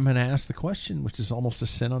I'm going to ask the question, which is almost a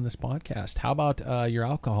sin on this podcast. How about your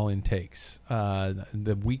alcohol intakes?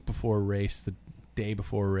 The week before a race, the day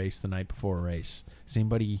before a race, the night before a race. Is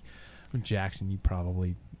anybody, Jackson? You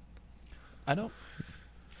probably. I don't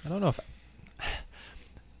know if.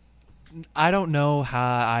 I don't know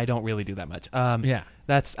how. I don't really do that much. Yeah.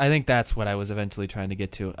 I think that's what I was eventually trying to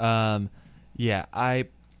get to. Yeah, I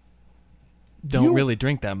don't really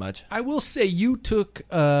drink that much. I will say you took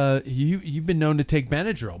you've been known to take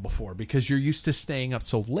Benadryl before because you're used to staying up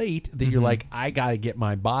so late that you're like, I got to get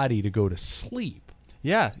my body to go to sleep.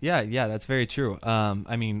 Yeah, that's very true.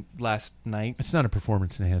 I mean, last night it's not a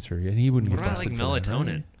performance enhancer, and he wouldn't get busted for that,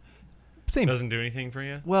 melatonin? right? Same. Doesn't do anything for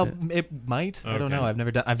you? Well, it might. I don't know. I've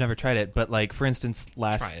never tried it, but like for instance,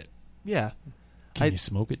 Try it. Yeah. Can you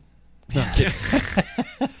smoke it?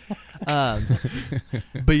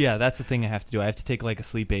 But yeah, that's the thing I have to do. I have to take like a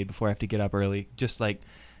sleep aid before I have to get up early. Just like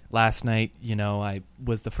last night, I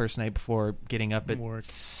was the first night before getting up at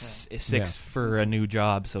 6 for a new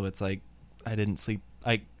job, so it's like I didn't sleep.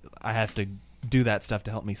 I have to do that stuff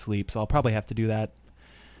to help me sleep, so I'll probably have to do that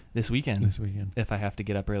this weekend if I have to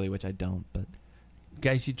get up early, which I don't. But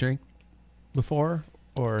guys, you drink before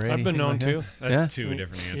or anything? I've been known to. That's two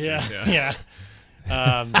different answers. Yeah.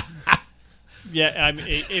 Yeah, I mean,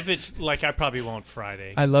 if it's like, I probably won't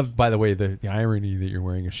Friday. I love, by the way, the irony that you're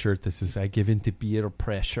wearing a shirt that says, I give in to peer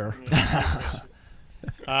pressure.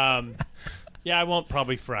 Yeah, I won't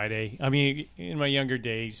probably Friday. I mean, in my younger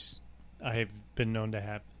days, I have been known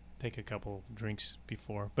to take a couple drinks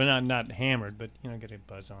before, but not hammered, but, get a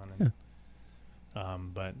buzz on.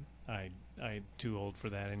 And, but I'm too old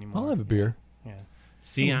for that anymore. I'll have a beer. Yeah.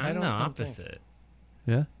 See, I'm the opposite.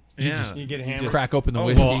 Yeah? You get hammered. Crack open the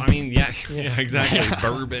whiskey. Well, I mean, yeah, exactly.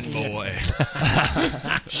 Bourbon boy.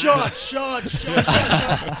 Shot.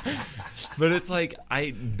 But it's like,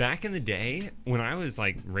 back in the day, when I was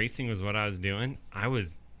like, racing was what I was doing, I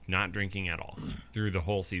was not drinking at all through the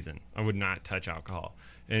whole season. I would not touch alcohol.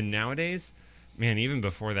 And nowadays, man, even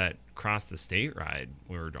before that cross the state ride,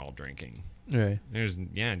 we were all drinking. Right. There's,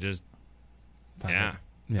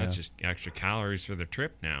 that's just extra calories for the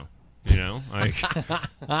trip now.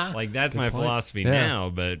 Like that's my philosophy now,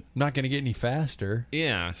 but not going to get any faster.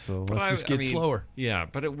 Yeah. So let's just get slower. Yeah,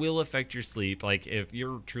 but it will affect your sleep. Like if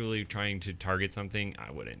you're truly trying to target something, I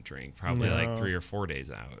wouldn't drink probably like 3 or 4 days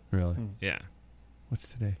out. Really? Yeah. What's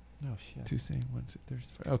today? Oh shit. Tuesday, Wednesday,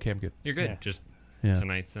 Thursday. Okay, I'm good. You're good. Yeah. Just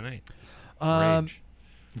tonight's the night. Rage.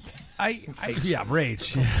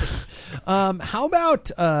 Rage. How about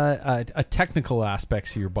a technical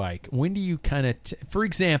aspects of your bike? When do you kind of, for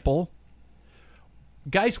example,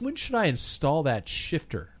 guys, when should I install that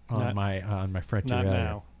shifter on my front Not derailleur?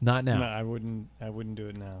 now. Not now. No, I wouldn't do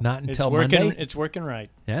it now. Not until it's working, Monday? It's working right.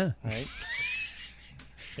 Yeah. Right.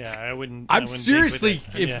 Yeah, I wouldn't. I'm seriously.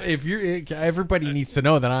 If you're, everybody needs to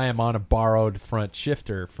know that I am on a borrowed front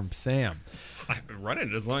shifter from Sam. Run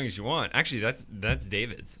it as long as you want. Actually, that's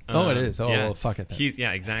David's. It is. Oh, yeah. well, fuck it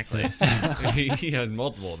then. Exactly. he has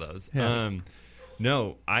multiple of those. Yeah.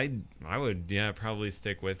 No, I would probably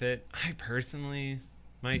stick with it. I personally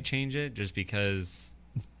might change it just because.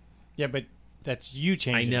 Yeah, but that's you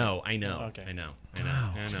changing. I know. Okay. I know.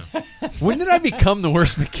 When did I become the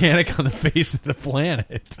worst mechanic on the face of the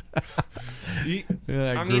planet? I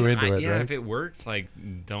grew into it, right? If it works, like,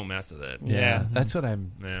 don't mess with it. Yeah, that's what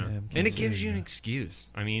I'm. And it gives you an excuse.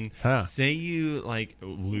 I mean, say you like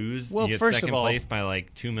lose, you get first second of all, place by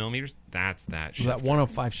like 2 millimeters. That's that shit. That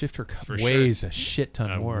 105 shifter For weighs sure. a shit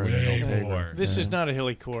ton more. Way than more. This is not a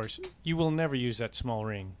hilly course. You will never use that small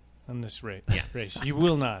ring on this race. You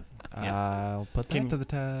will not. I'll put that to the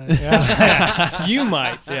test. Yeah. You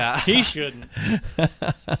might. Yeah. He shouldn't.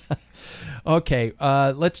 Okay,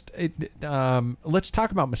 let's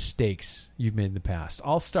talk about mistakes you've made in the past.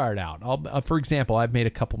 I'll start out. For example, I've made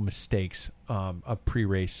a couple mistakes of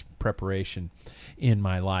pre-race preparation in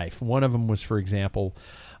my life. One of them was, for example,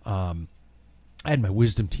 I had my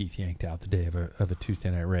wisdom teeth yanked out the day of a Tuesday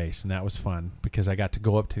night race, and that was fun because I got to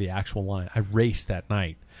go up to the actual line. I raced that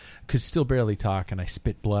night, could still barely talk, and I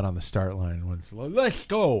spit blood on the start line and was like, let's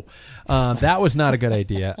go. That was not a good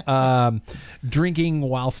idea. Drinking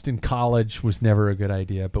whilst in college was never a good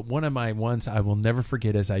idea, but one of my ones I will never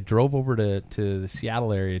forget is I drove over to the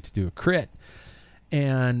Seattle area to do a crit,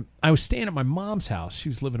 and I was staying at my mom's house. She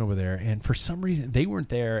was living over there, and for some reason they weren't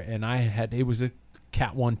there, and it was a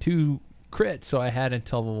Cat 1-2 crit, so I had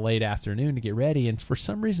until the late afternoon to get ready, and for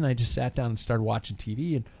some reason I just sat down and started watching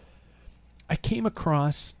TV, and I came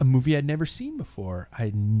across a movie I'd never seen before.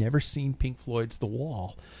 I'd never seen Pink Floyd's The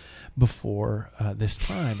Wall before this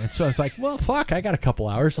time, and so I was like, well, fuck, I got a couple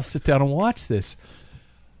hours, I'll sit down and watch this.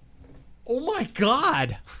 Oh my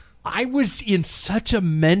God. I was in such a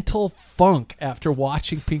mental funk after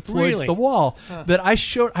watching Pink Floyd's Really? The Wall that I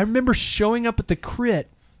remember showing up at the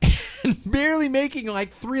crit and barely making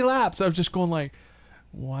like 3 laps. I was just going like,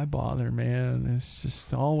 why bother, man? It's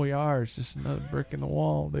just all we are. It's just another brick in the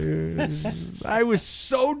wall, dude. I was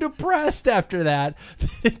so depressed after that.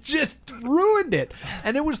 It just ruined it.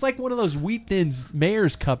 And it was like one of those Wheat Thins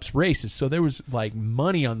Mayor's Cups races. So there was like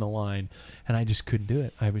money on the line, and I just couldn't do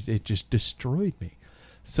it. It just destroyed me.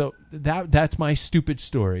 So that's my stupid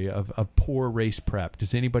story of poor race prep.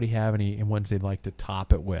 Does anybody have any ones they'd like to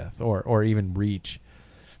top it with, or even reach?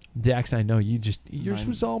 Dax, I know yours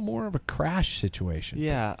was all more of a crash situation.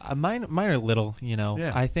 Yeah, mine are little.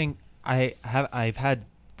 Yeah. I think I've had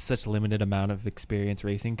such limited amount of experience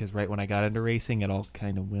racing because right when I got into racing, it all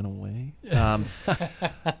kind of went away.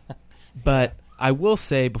 But I will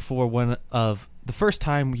say, before one of the first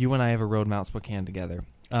time you and I ever rode Mount Spokane together.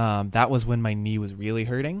 That was when my knee was really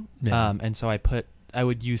hurting. Yeah. And so I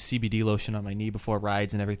would use CBD lotion on my knee before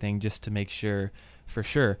rides and everything just to make sure, for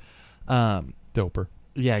sure. Doper.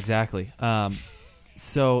 Yeah, exactly.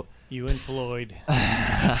 So You and Floyd.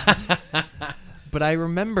 But I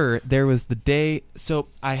remember there was the day, so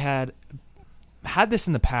I had this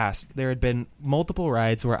in the past. There had been multiple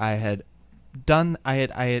rides where I had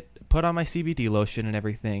put on my CBD lotion and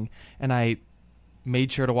everything, and I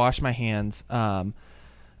made sure to wash my hands.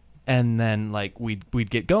 And then like we'd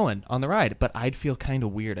get going on the ride, but I'd feel kind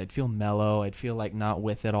of weird. I'd feel mellow. I'd feel like not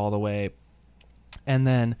with it all the way. And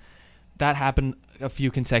then that happened a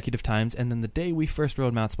few consecutive times. And then the day we first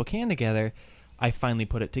rode Mount Spokane together, I finally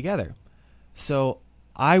put it together. So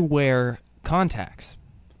I wear contacts.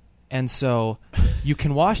 And so you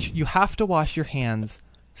have to wash your hands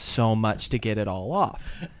so much to get it all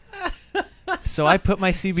off. So I put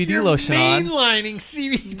my CBD lotion on. Mainlining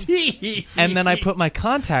CBD. And then I put my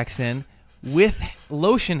contacts in with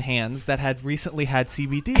lotion hands that had recently had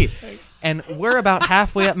CBD. And we're about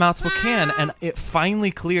halfway up Mount Spokane, and it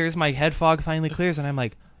finally clears. My head fog finally clears, and I'm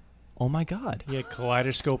like, oh, my God. You had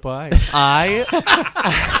kaleidoscope eyes. I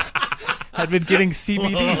had been getting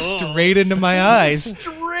CBD straight into my eyes.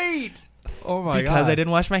 Straight. Oh, my God. Because I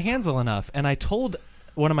didn't wash my hands well enough. And I told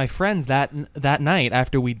one of my friends that night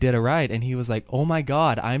after we did a ride, and he was like, oh my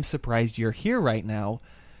God, I'm surprised you're here right now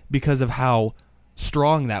because of how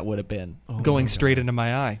strong that would have been going straight into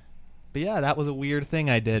my eye. But yeah, that was a weird thing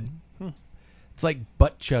I did. It's like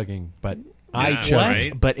butt chugging, but eye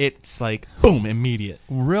chugging. Right? But it's like boom, immediate.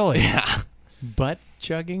 Really? Yeah. Butt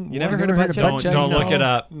chugging? You never heard of butt chugging? Don't look it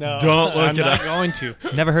up. No. Don't look I'm it not up. going to.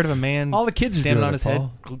 Never heard of a man All the kids are standing doing on it, his head,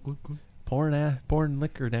 Paul. pouring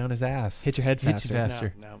liquor down his ass. hit your head Hits you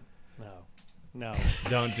faster. faster. No.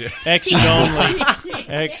 Don't do it. Exit only.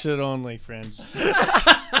 Exit only, friends.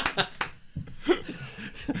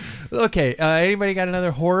 Okay, anybody got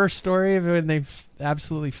another horror story of when they've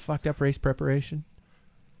absolutely fucked up race preparation?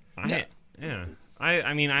 I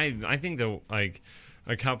mean, I think like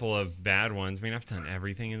a couple of bad ones. I mean, I've done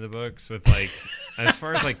everything in the books with like, as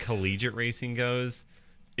far as like collegiate racing goes,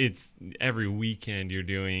 it's every weekend you're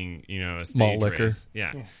doing, a stage Malt liquor. race.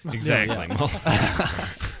 Yeah, exactly. Yeah.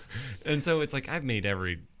 And so it's like I've made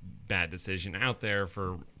every bad decision out there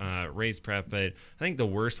for race prep, but I think the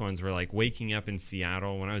worst ones were like waking up in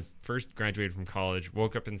Seattle when I was first graduated from college.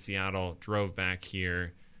 Woke up in Seattle, drove back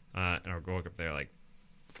here, and I woke up there like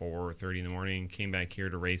 4:30 in the morning. Came back here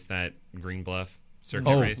to race that Green Bluff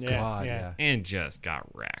circuit race. God, yeah. And just got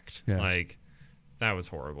wrecked. Yeah. Like that was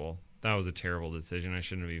horrible. That was a terrible decision. I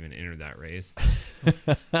shouldn't have even entered that race.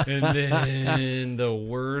 And then the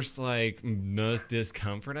worst, like, most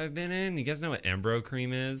discomfort I've been in. You guys know what Embro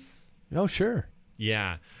cream is? Oh, sure.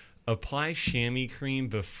 Yeah. Apply chamois cream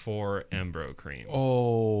before Embro cream.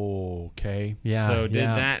 Oh, okay. Yeah. So did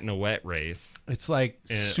that in a wet race. It's like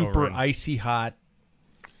And super over- icy hot,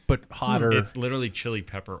 but hotter. It's literally chili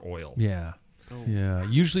pepper oil. Yeah. Yeah.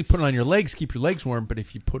 Usually put it on your legs, keep your legs warm, but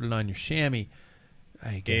if you put it on your chamois,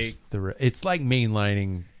 I guess it's like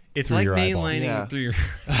mainlining. It's through like your eyeball. mainlining through your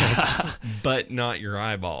but not your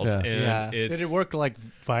eyeballs. Yeah. And Did it work like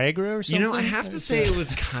Viagra or something? I have to say it was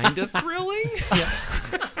kind of thrilling.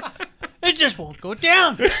 It just won't go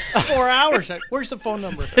down. 4 hours. Where's the phone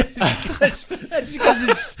number? That's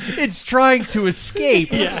because it's trying to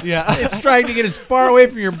escape. Yeah. It's trying to get as far away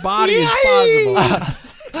from your body as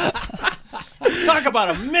possible. Talk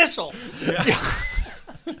about a missile.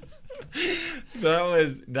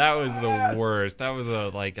 That was the worst. That was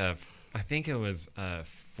I think it was a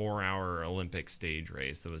 4-hour Olympic stage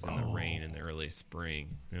race that was in the rain in the early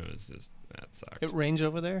spring. It was just, that sucked. It rains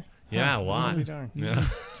over there? Yeah, a lot. Holy darn. Yeah.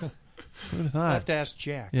 Who would have I have thought? to ask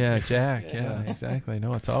Jack. Yeah, Jack. Yeah, exactly.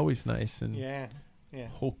 No, it's always nice and Yeah.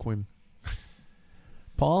 Holquim.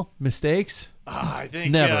 Paul, mistakes? I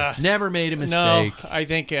think never made a mistake. No, I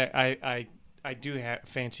think I do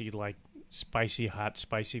fancy like hot,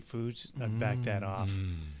 spicy foods. I'd back that off.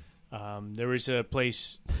 There was a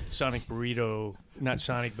place, Sonic Burrito, not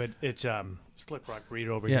Sonic, but it's Slick Rock Burrito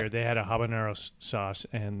over here. They had a habanero sauce,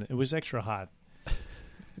 and it was extra hot.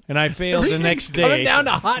 And I failed the next day. Coming down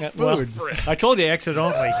to hot foods. Well, I told you exit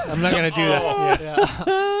only. I'm not going to do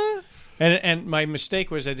that. And my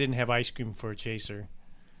mistake was I didn't have ice cream for a chaser.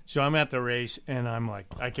 So I'm at the race, and I'm like,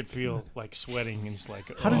 I could feel like sweating, and it's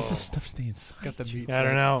like, How does this stuff stay inside? Got the meat I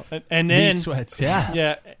don't know. And Meat then sweats, yeah.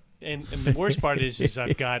 yeah. And the worst part is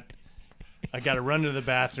I got to run to the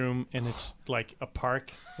bathroom, and it's like a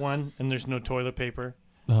park one, and there's no toilet paper.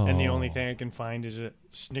 And the only thing I can find is a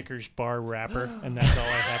Snickers bar wrapper, and that's all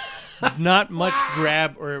I have. Not much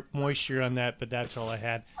grab or moisture on that, but that's all I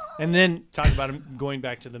had. And then talk about going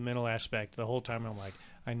back to the mental aspect. The whole time I'm like,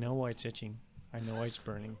 I know why it's itching. I know why it's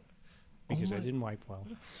burning because I didn't wipe well.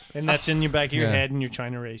 And that's in your back of your head, and you're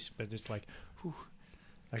trying to race, but it's like, whew,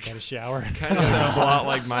 I got a shower. Kind of sounds a lot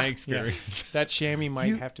like my experience. Yeah. That chamois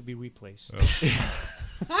might have to be replaced.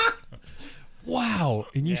 Wow.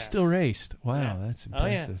 And you still raced. Wow, that's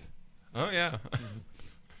impressive. Oh, yeah.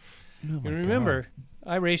 Oh, And remember,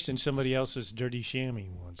 I raced in somebody else's dirty chamois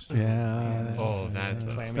once. Yeah.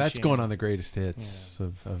 That's going on the greatest hits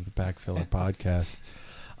of the Backfiller podcast.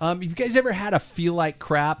 Have you guys ever had a feel like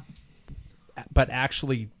crap, but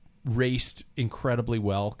actually raced incredibly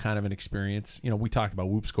well kind of an experience? You know, we talked about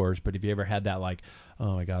whoop scores, but have you ever had that like,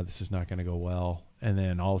 oh my God, this is not going to go well, and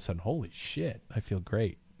then all of a sudden, holy shit, I feel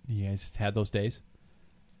great? You guys had those days?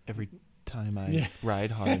 Every time I ride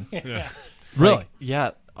hard. Really? Like,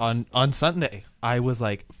 yeah. On Sunday, I was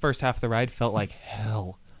like, first half of the ride felt like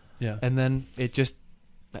hell. Yeah. And then it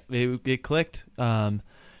clicked. And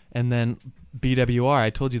then BWR, I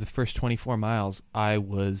told you the first 24 miles, I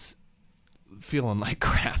was feeling like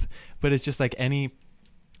crap. But it's just like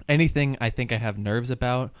anything I think I have nerves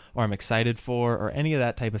about or I'm excited for or any of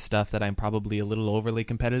that type of stuff that I'm probably a little overly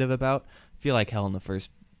competitive about, feel like hell in the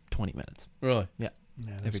first 20 minutes. Really? Yeah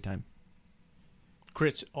every time.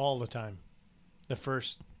 Crits all the time. The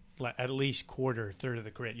first, at least third of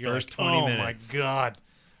the crit. You're First like, 20 oh minutes. my God,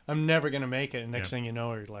 I'm never going to make it. And next thing you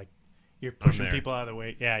know, you're pushing there. people out of the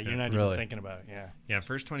way. Yeah, you're not even thinking about it. Yeah. Yeah,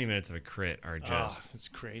 first 20 minutes of a crit are just... it's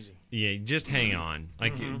crazy. Yeah, just hang on.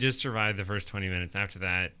 Like, just survive the first 20 minutes. After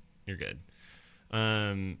that, you're good.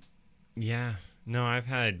 Yeah. No, I've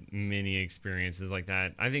had many experiences like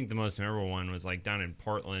that. I think the most memorable one was like down in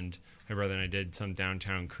Portland. My brother and I did some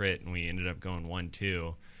downtown crit, and we ended up going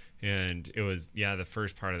 1-2. And it was, the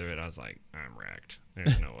first part of it, I was like, I'm wrecked.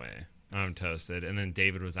 There's no way. I'm toasted. And then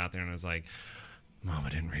David was out there, and I was like, Mama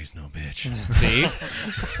didn't raise no bitch. See?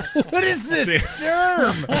 What is this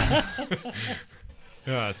germ?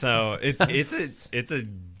 So it's a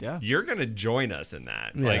you're gonna join us in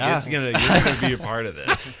that. Like you're gonna be a part of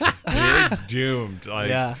this. You're doomed.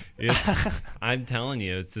 Like I'm telling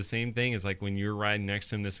you, it's the same thing as like when you're riding next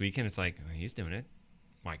to him this weekend. It's like, oh, he's doing it.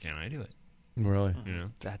 Why can't I do it? Really? You know?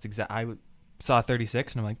 That's I saw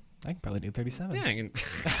 36 and I'm like, I can probably do 37. Yeah, I can.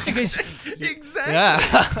 You guys, exactly.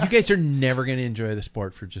 Yeah. You guys are never going to enjoy the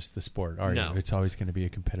sport for just the sport, are No. you? It's always going to be a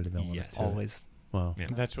competitive element. Yes. Always. Wow. Yeah.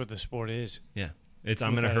 That's what the sport is. Yeah.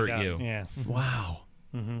 I'm gonna hurt you. Yeah. Wow.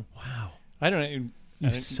 Wow. I don't.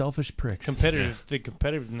 You selfish pricks. The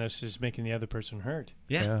competitiveness is making the other person hurt.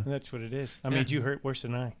 Yeah. And that's what it is. I made you hurt worse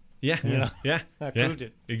than I. Yeah. You know? Yeah. I proved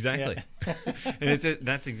it. Exactly. And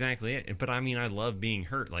that's exactly it. But I mean, I love being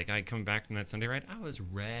hurt. Like I come back from that Sunday ride, I was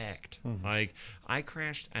wrecked. Like I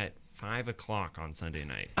crashed at 5:00 on Sunday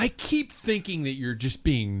night. I keep thinking that you're just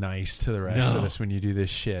being nice to the rest of us when you do this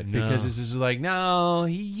shit because this is like, no,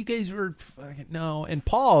 you guys were fucking no. And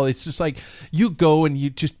Paul, it's just like you go and you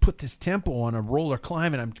just put this tempo on a roller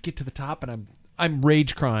climb, and I get to the top, and I'm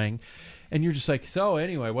rage crying, and you're just like, so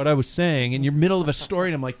anyway, what I was saying, and you're middle of a story,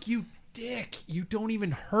 and I'm like, you dick, you don't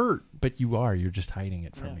even hurt, but you're just hiding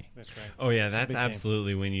it from me. That's right. Oh yeah, that's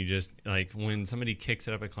absolutely when you just like when somebody kicks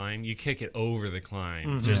it up a climb, you kick it over the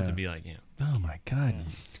climb just to be like, oh my God,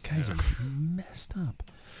 you guys are messed up.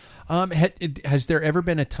 Has there ever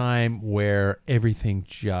been a time where everything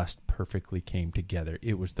just perfectly came together?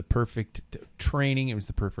 It was the perfect training, it was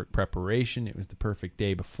the perfect preparation, it was the perfect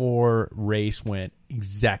day before, race went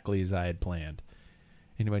exactly as I had planned.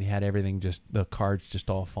 Anybody had everything the cards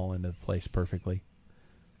just all fall into place perfectly?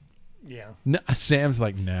 Yeah. No, Sam's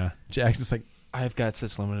like, nah. Jackson's like, I've got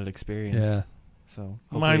such limited experience. Yeah. So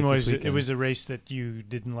hopefully mine it's this was it weekend. was a race that you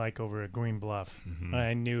didn't like over at Green Bluff. Mm-hmm.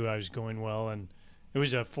 I knew I was going well, and it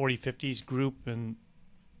was a 40-50s group, and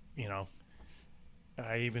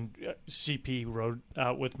I even CP rode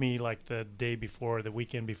out with me like the day before, the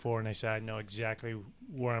weekend before, and I said I know exactly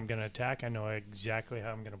where I'm going to attack. I know exactly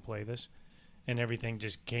how I'm going to play this, and everything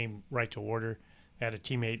just came right to order. I had a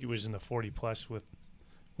teammate who was in the 40+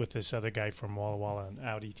 with this other guy from Walla Walla, an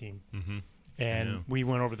Audi team. Mm-hmm. And we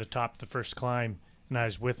went over the top the first climb, and I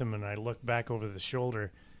was with him, and I looked back over the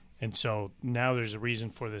shoulder. And so now there's a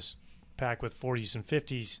reason for this pack with 40s and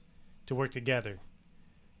 50s to work together.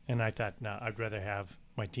 And I thought, no, I'd rather have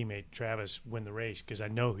my teammate Travis win the race because I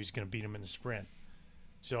know who's going to beat him in the sprint.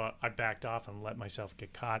 So I backed off and let myself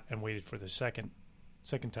get caught and waited for the second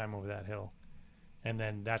time over that hill. And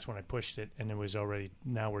then that's when I pushed it, and it was already,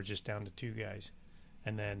 now we're just down to 2 guys.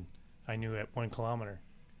 And then I knew at 1 kilometer.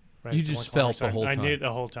 Right, you just felt the whole time. I knew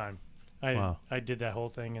the whole time. Wow. I did that whole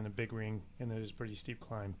thing in a big ring, and it was a pretty steep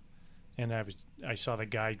climb. And I saw the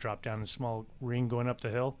guy drop down the small ring going up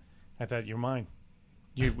the hill. I thought, you're mine.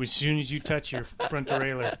 As soon as you touch your front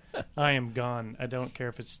derailleur, I am gone. I don't care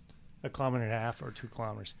if it's 1.5 kilometers or 2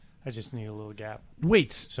 kilometers. I just need a little gap.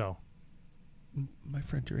 Wait. So my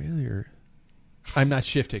front derailleur. I'm not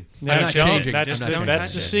shifting. No, I'm not changing. That's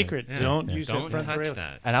the it. secret. Yeah. Don't Yeah. use Don't that front touch derailleur.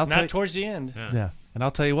 that. And I'll Not towards the end. Yeah. And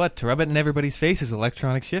I'll tell you what, to rub it in everybody's face is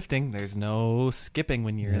electronic shifting. There's no skipping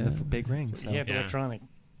when you're in the big ring. So. Yeah, electronic.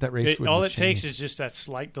 That race all it change. takes is just that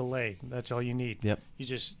slight delay. That's all you need. Yep. You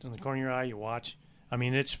just, in the corner of your eye, you watch. I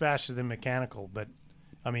mean, it's faster than mechanical, but,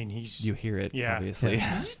 I mean, You hear it, obviously.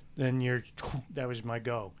 Yeah. Then that was my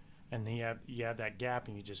go. And you have that gap,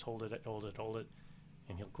 and you just hold it,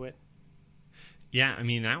 and he'll quit. Yeah, I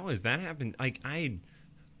mean, that happened. Like,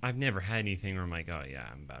 I've never had anything where I'm like, oh, yeah,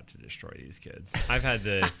 I'm about to destroy these kids. I've had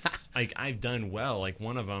I've done well. Like,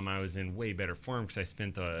 one of them, I was in way better form because I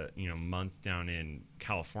spent a month down in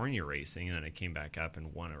California racing, and then I came back up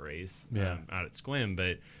and won a race out at Squim.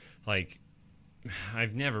 But, like,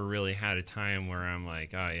 I've never really had a time where I'm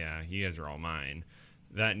like, oh, yeah, you guys are all mine.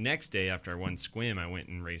 That next day after I won Squim, I went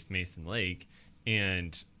and raced Mason Lake,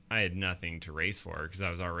 and I had nothing to race for because I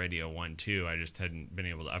was already a 1-2. I just hadn't been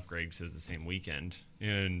able to upgrade because it was the same weekend.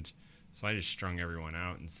 And so I just strung everyone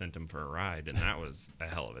out and sent them for a ride, and that was a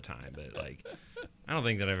hell of a time. But, like, I don't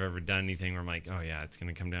think that I've ever done anything where I'm like, oh, yeah, it's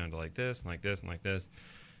going to come down to like this and like this and like this.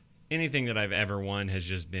 Anything that I've ever won has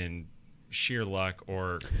just been sheer luck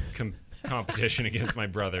or competition against my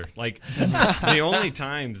brother. Like, the only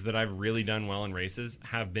times that I've really done well in races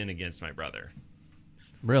have been against my brother.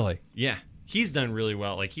 Really? Yeah. He's done really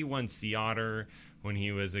well. Like, he won Sea Otter when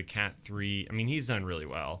he was a Cat 3. I mean, he's done really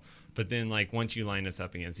well. But then, like, once you line us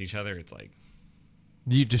up against each other, it's like...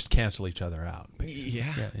 You just cancel each other out, basically.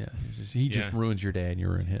 Yeah. Yeah. He just ruins your day and you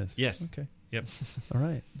ruin his. Yes. Okay. Yep. All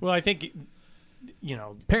right. Well, I think,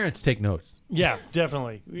 parents take notes. Yeah,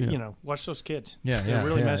 definitely. Yeah. Watch those kids. Yeah, They're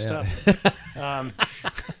really messed up. I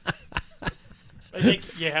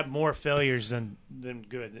think you have more failures than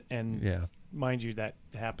good. And mind you, that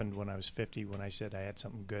happened when I was 50 when I said I had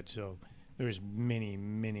something good. So there was many,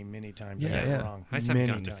 many, many times I got wrong. I haven't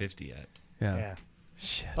gotten to 50 yet. Yeah.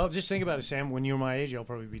 Shit. Well, just think about it, Sam. When you're my age, I'll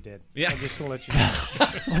probably be dead. Yeah. Just to let you know.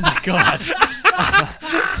 Oh, my God.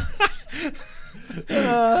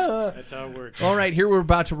 That's how it works. All right, here we're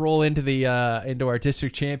about to roll into into our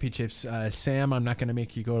district championships. Sam, I'm not going to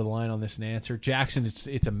make you go to the line on this and answer. Jackson,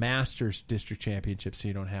 it's a Masters district championship, so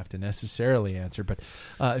you don't have to necessarily answer. But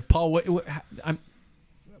Paul, what do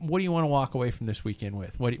you want to walk away from this weekend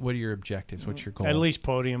with? What are your objectives? What's your goal? At least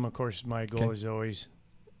podium. Of course, my goal is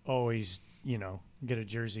always, get a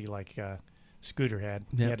jersey like Scooter had.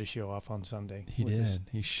 He had to show off on Sunday. He did.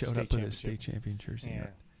 He showed up with his state champion jersey.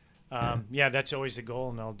 Yeah. That's always the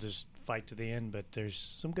goal, and I'll just fight to the end. But there's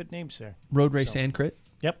some good names there. Road race and crit?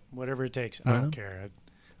 Yep, whatever it takes. I don't care.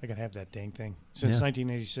 I can have that dang thing. Since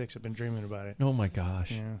 1986, I've been dreaming about it. Oh, my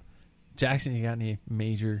gosh. Yeah. Jackson, you got any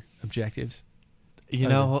major objectives?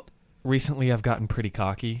 Recently I've gotten pretty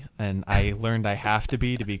cocky, and I learned I have to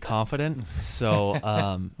be confident. So,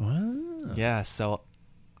 so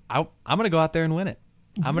I'm going to go out there and win it.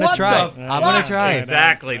 I'm going to try. I'm going to try.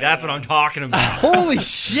 Exactly. That's what I'm talking about. Holy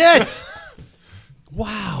shit!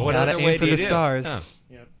 Wow. What gotta aim for the stars. Oh.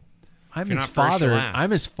 Yep. I'm his father,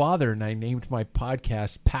 and I named my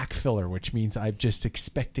podcast Pack Filler, which means I'm just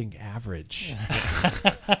expecting average.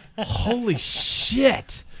 Holy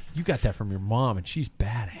shit! You got that from your mom, and she's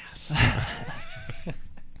badass.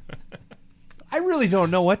 I really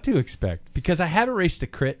don't know what to expect because I haven't raced a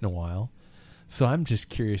crit in a while, so I'm just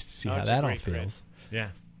curious to see how that all feels. Yeah.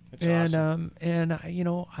 It's awesome. And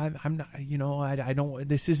I'm not, I don't.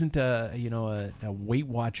 This isn't a Weight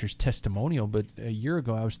Watchers testimonial, but a year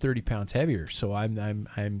ago I was 30 pounds heavier, so I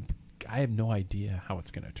have no idea how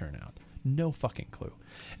it's going to turn out. No fucking clue.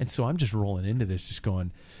 And so I'm just rolling into this, just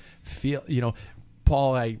going,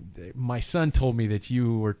 Paul, my son told me that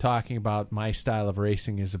you were talking about my style of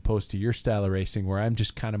racing as opposed to your style of racing, where I'm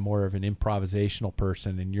just kind of more of an improvisational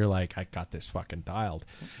person, and you're like, I got this fucking dialed.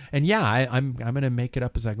 And yeah, I'm going to make it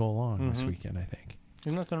up as I go along this weekend, I think.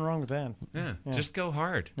 There's nothing wrong with that. Yeah, just go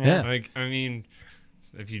hard. Yeah. Like, I mean,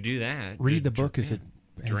 if you do that, read the book as it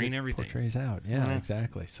everything portrays out. Yeah,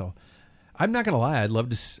 exactly. So I'm not going to lie. I'd love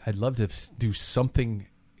to do something,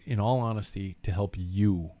 in all honesty, to help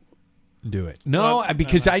you do it.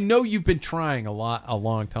 Because I know you've been trying a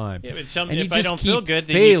long time. Yeah, but and you if just I don't keep feel good,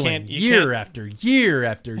 then failing you year can't. after year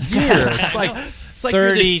after year. It's like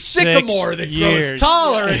you're this sycamore that grows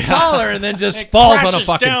taller and taller and then just falls on a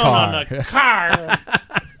fucking down car. on a car.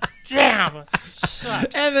 Damn, it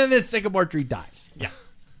sucks. And then this sycamore tree dies. Yeah.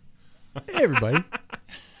 Hey, everybody.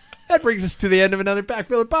 That brings us to the end of another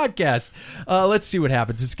Packfiller podcast. Let's see what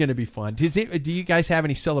happens. It's going to be fun. Do you guys have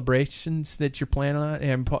any celebrations that you're planning on?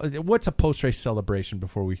 And what's a post-race celebration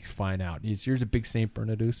before we find out? Is yours a big St.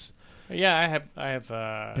 Bernardus? Yeah, I have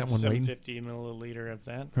Got one 750 milliliter of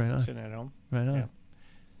that sitting at home. Right on. Yeah.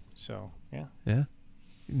 So, yeah. Yeah.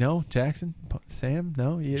 No, Jackson? Sam?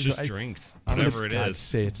 No? It's just drinks. I'm Whatever it gonna is.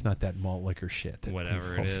 say it's not that malt liquor shit.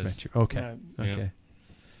 Whatever it is. Okay. Yeah. Okay.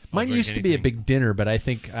 I'll Mine drink used to be a anything. big dinner, but I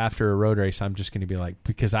think after a road race, I'm just going to be like,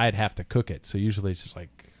 because I'd have to cook it. So usually it's just like,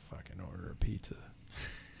 fucking order a pizza.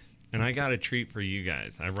 And I got a treat for you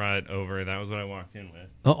guys. I brought it over. That was what I walked in with.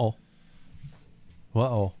 Uh-oh.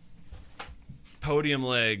 Podium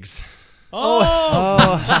legs.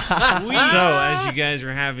 Oh, sweet. So as you guys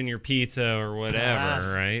are having your pizza or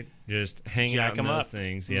whatever, right? Just hanging Jack out in 'em those up.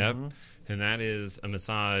 things. Yep. And that is a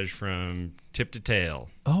massage from tip to tail.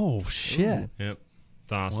 Oh, shit. Yep.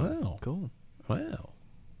 It's awesome. Wow. Cool. Wow.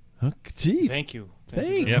 Okay, jeez. Thank you.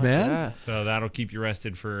 Thanks, Yep. man. So that'll keep you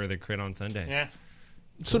rested for the crit on Sunday. Yeah.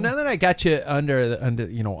 So now that I got you under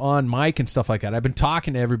on mic and stuff like that, I've been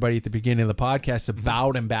talking to everybody at the beginning of the podcast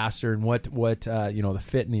about Ambassador and what the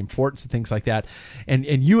fit and the importance of things like that. And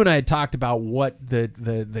you and I had talked about what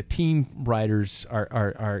the team riders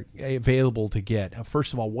are available to get.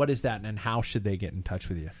 First of all, what is that, and how should they get in touch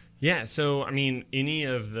with you? Yeah, so I mean, any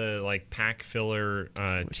of the like pack filler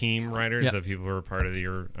team riders, Yep. the people who are part of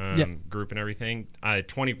your group and everything,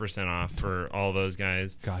 20% off for all those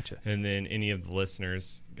guys. Gotcha. And then any of the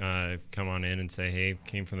listeners come on in and say, "Hey,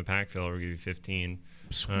 came from the pack filler, we'll give you 15."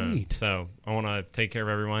 Sweet. So I want to take care of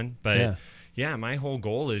everyone, but Yeah. my whole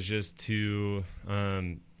goal is just to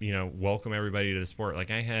welcome everybody to the sport. Like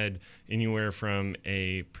I had anywhere from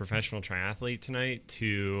a professional triathlete tonight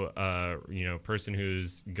to person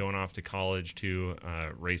who's going off to college to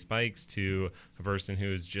race bikes to a person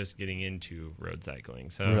who's just getting into road cycling.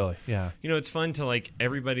 So Really? Yeah. it's fun to like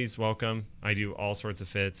everybody's welcome. I do all sorts of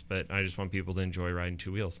fits, but I just want people to enjoy riding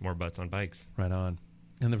two wheels, more butts on bikes. Right on.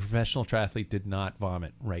 And the professional triathlete did not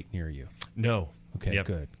vomit right near you. No. Okay, Yep.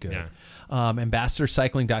 good. Yeah.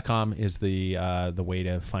 AmbassadorCycling.com is the way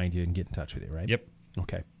to find you and get in touch with you, right? Yep.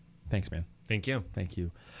 Okay. Thanks, man. Thank you. Thank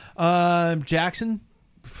you. Jackson,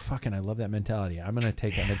 fucking, I love that mentality. I'm going to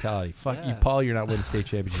take that mentality. Fuck you, Paul. You're not winning state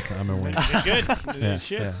championships. I'm going to win. Good.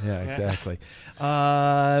 Yeah, exactly.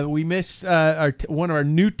 We missed one of our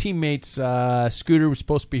new teammates, Scooter, was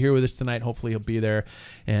supposed to be here with us tonight. Hopefully he'll be there.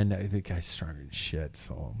 And the guy's stronger than shit,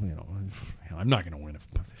 so, I'm not going to win if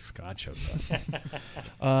Scott shows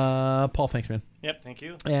up. Paul, thanks, man. Yep, thank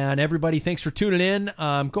you. And everybody, thanks for tuning in.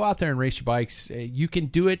 Go out there and race your bikes. You can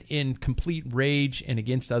do it in complete rage and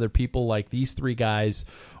against other people like these three guys,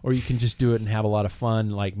 or you can just do it and have a lot of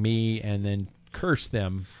fun like me and then curse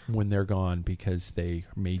them when they're gone because they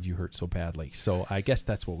made you hurt so badly. So I guess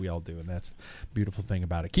that's what we all do, and that's the beautiful thing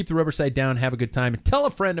about it. Keep the rubber side down, have a good time, and tell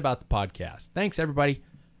a friend about the podcast. Thanks, everybody.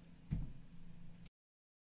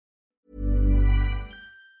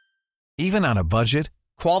 Even on a budget,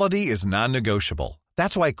 quality is non-negotiable.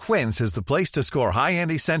 That's why Quince is the place to score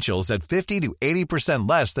high-end essentials at 50 to 80%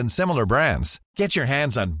 less than similar brands. Get your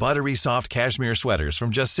hands on buttery soft cashmere sweaters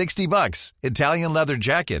from just $60, Italian leather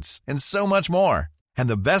jackets, and so much more. And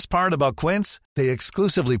the best part about Quince, they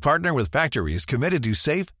exclusively partner with factories committed to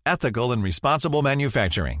safe, ethical, and responsible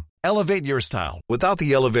manufacturing. Elevate your style without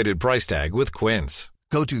the elevated price tag with Quince.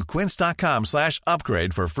 Go to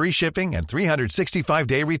quince.com/upgrade for free shipping and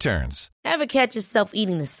 365-day returns. Ever catch yourself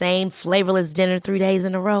eating the same flavorless dinner 3 days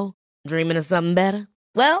in a row? Dreaming of something better?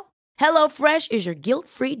 Well, HelloFresh is your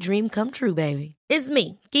guilt-free dream come true, baby. It's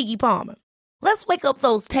me, Keke Palmer. Let's wake up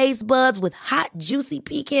those taste buds with hot, juicy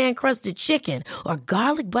pecan-crusted chicken or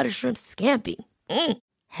garlic butter shrimp scampi.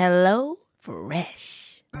 Hello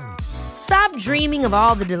Fresh. Stop dreaming of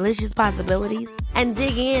all the delicious possibilities and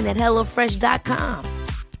dig in at HelloFresh.com.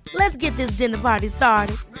 Let's get this dinner party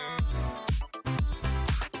started.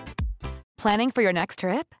 Planning for your next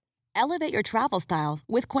trip? Elevate your travel style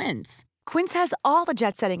with Quince. Quince has all the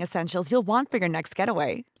jet-setting essentials you'll want for your next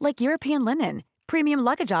getaway, like European linen, premium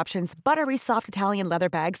luggage options, buttery soft Italian leather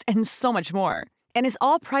bags, and so much more. And is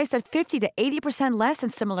all priced at 50 to 80% less than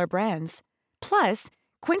similar brands. Plus,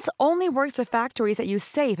 Quince only works with factories that use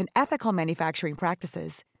safe and ethical manufacturing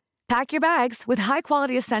practices. Pack your bags with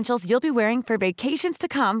high-quality essentials you'll be wearing for vacations to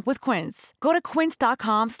come with Quince. Go to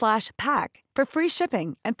quince.com/pack for free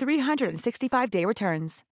shipping and 365-day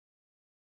returns.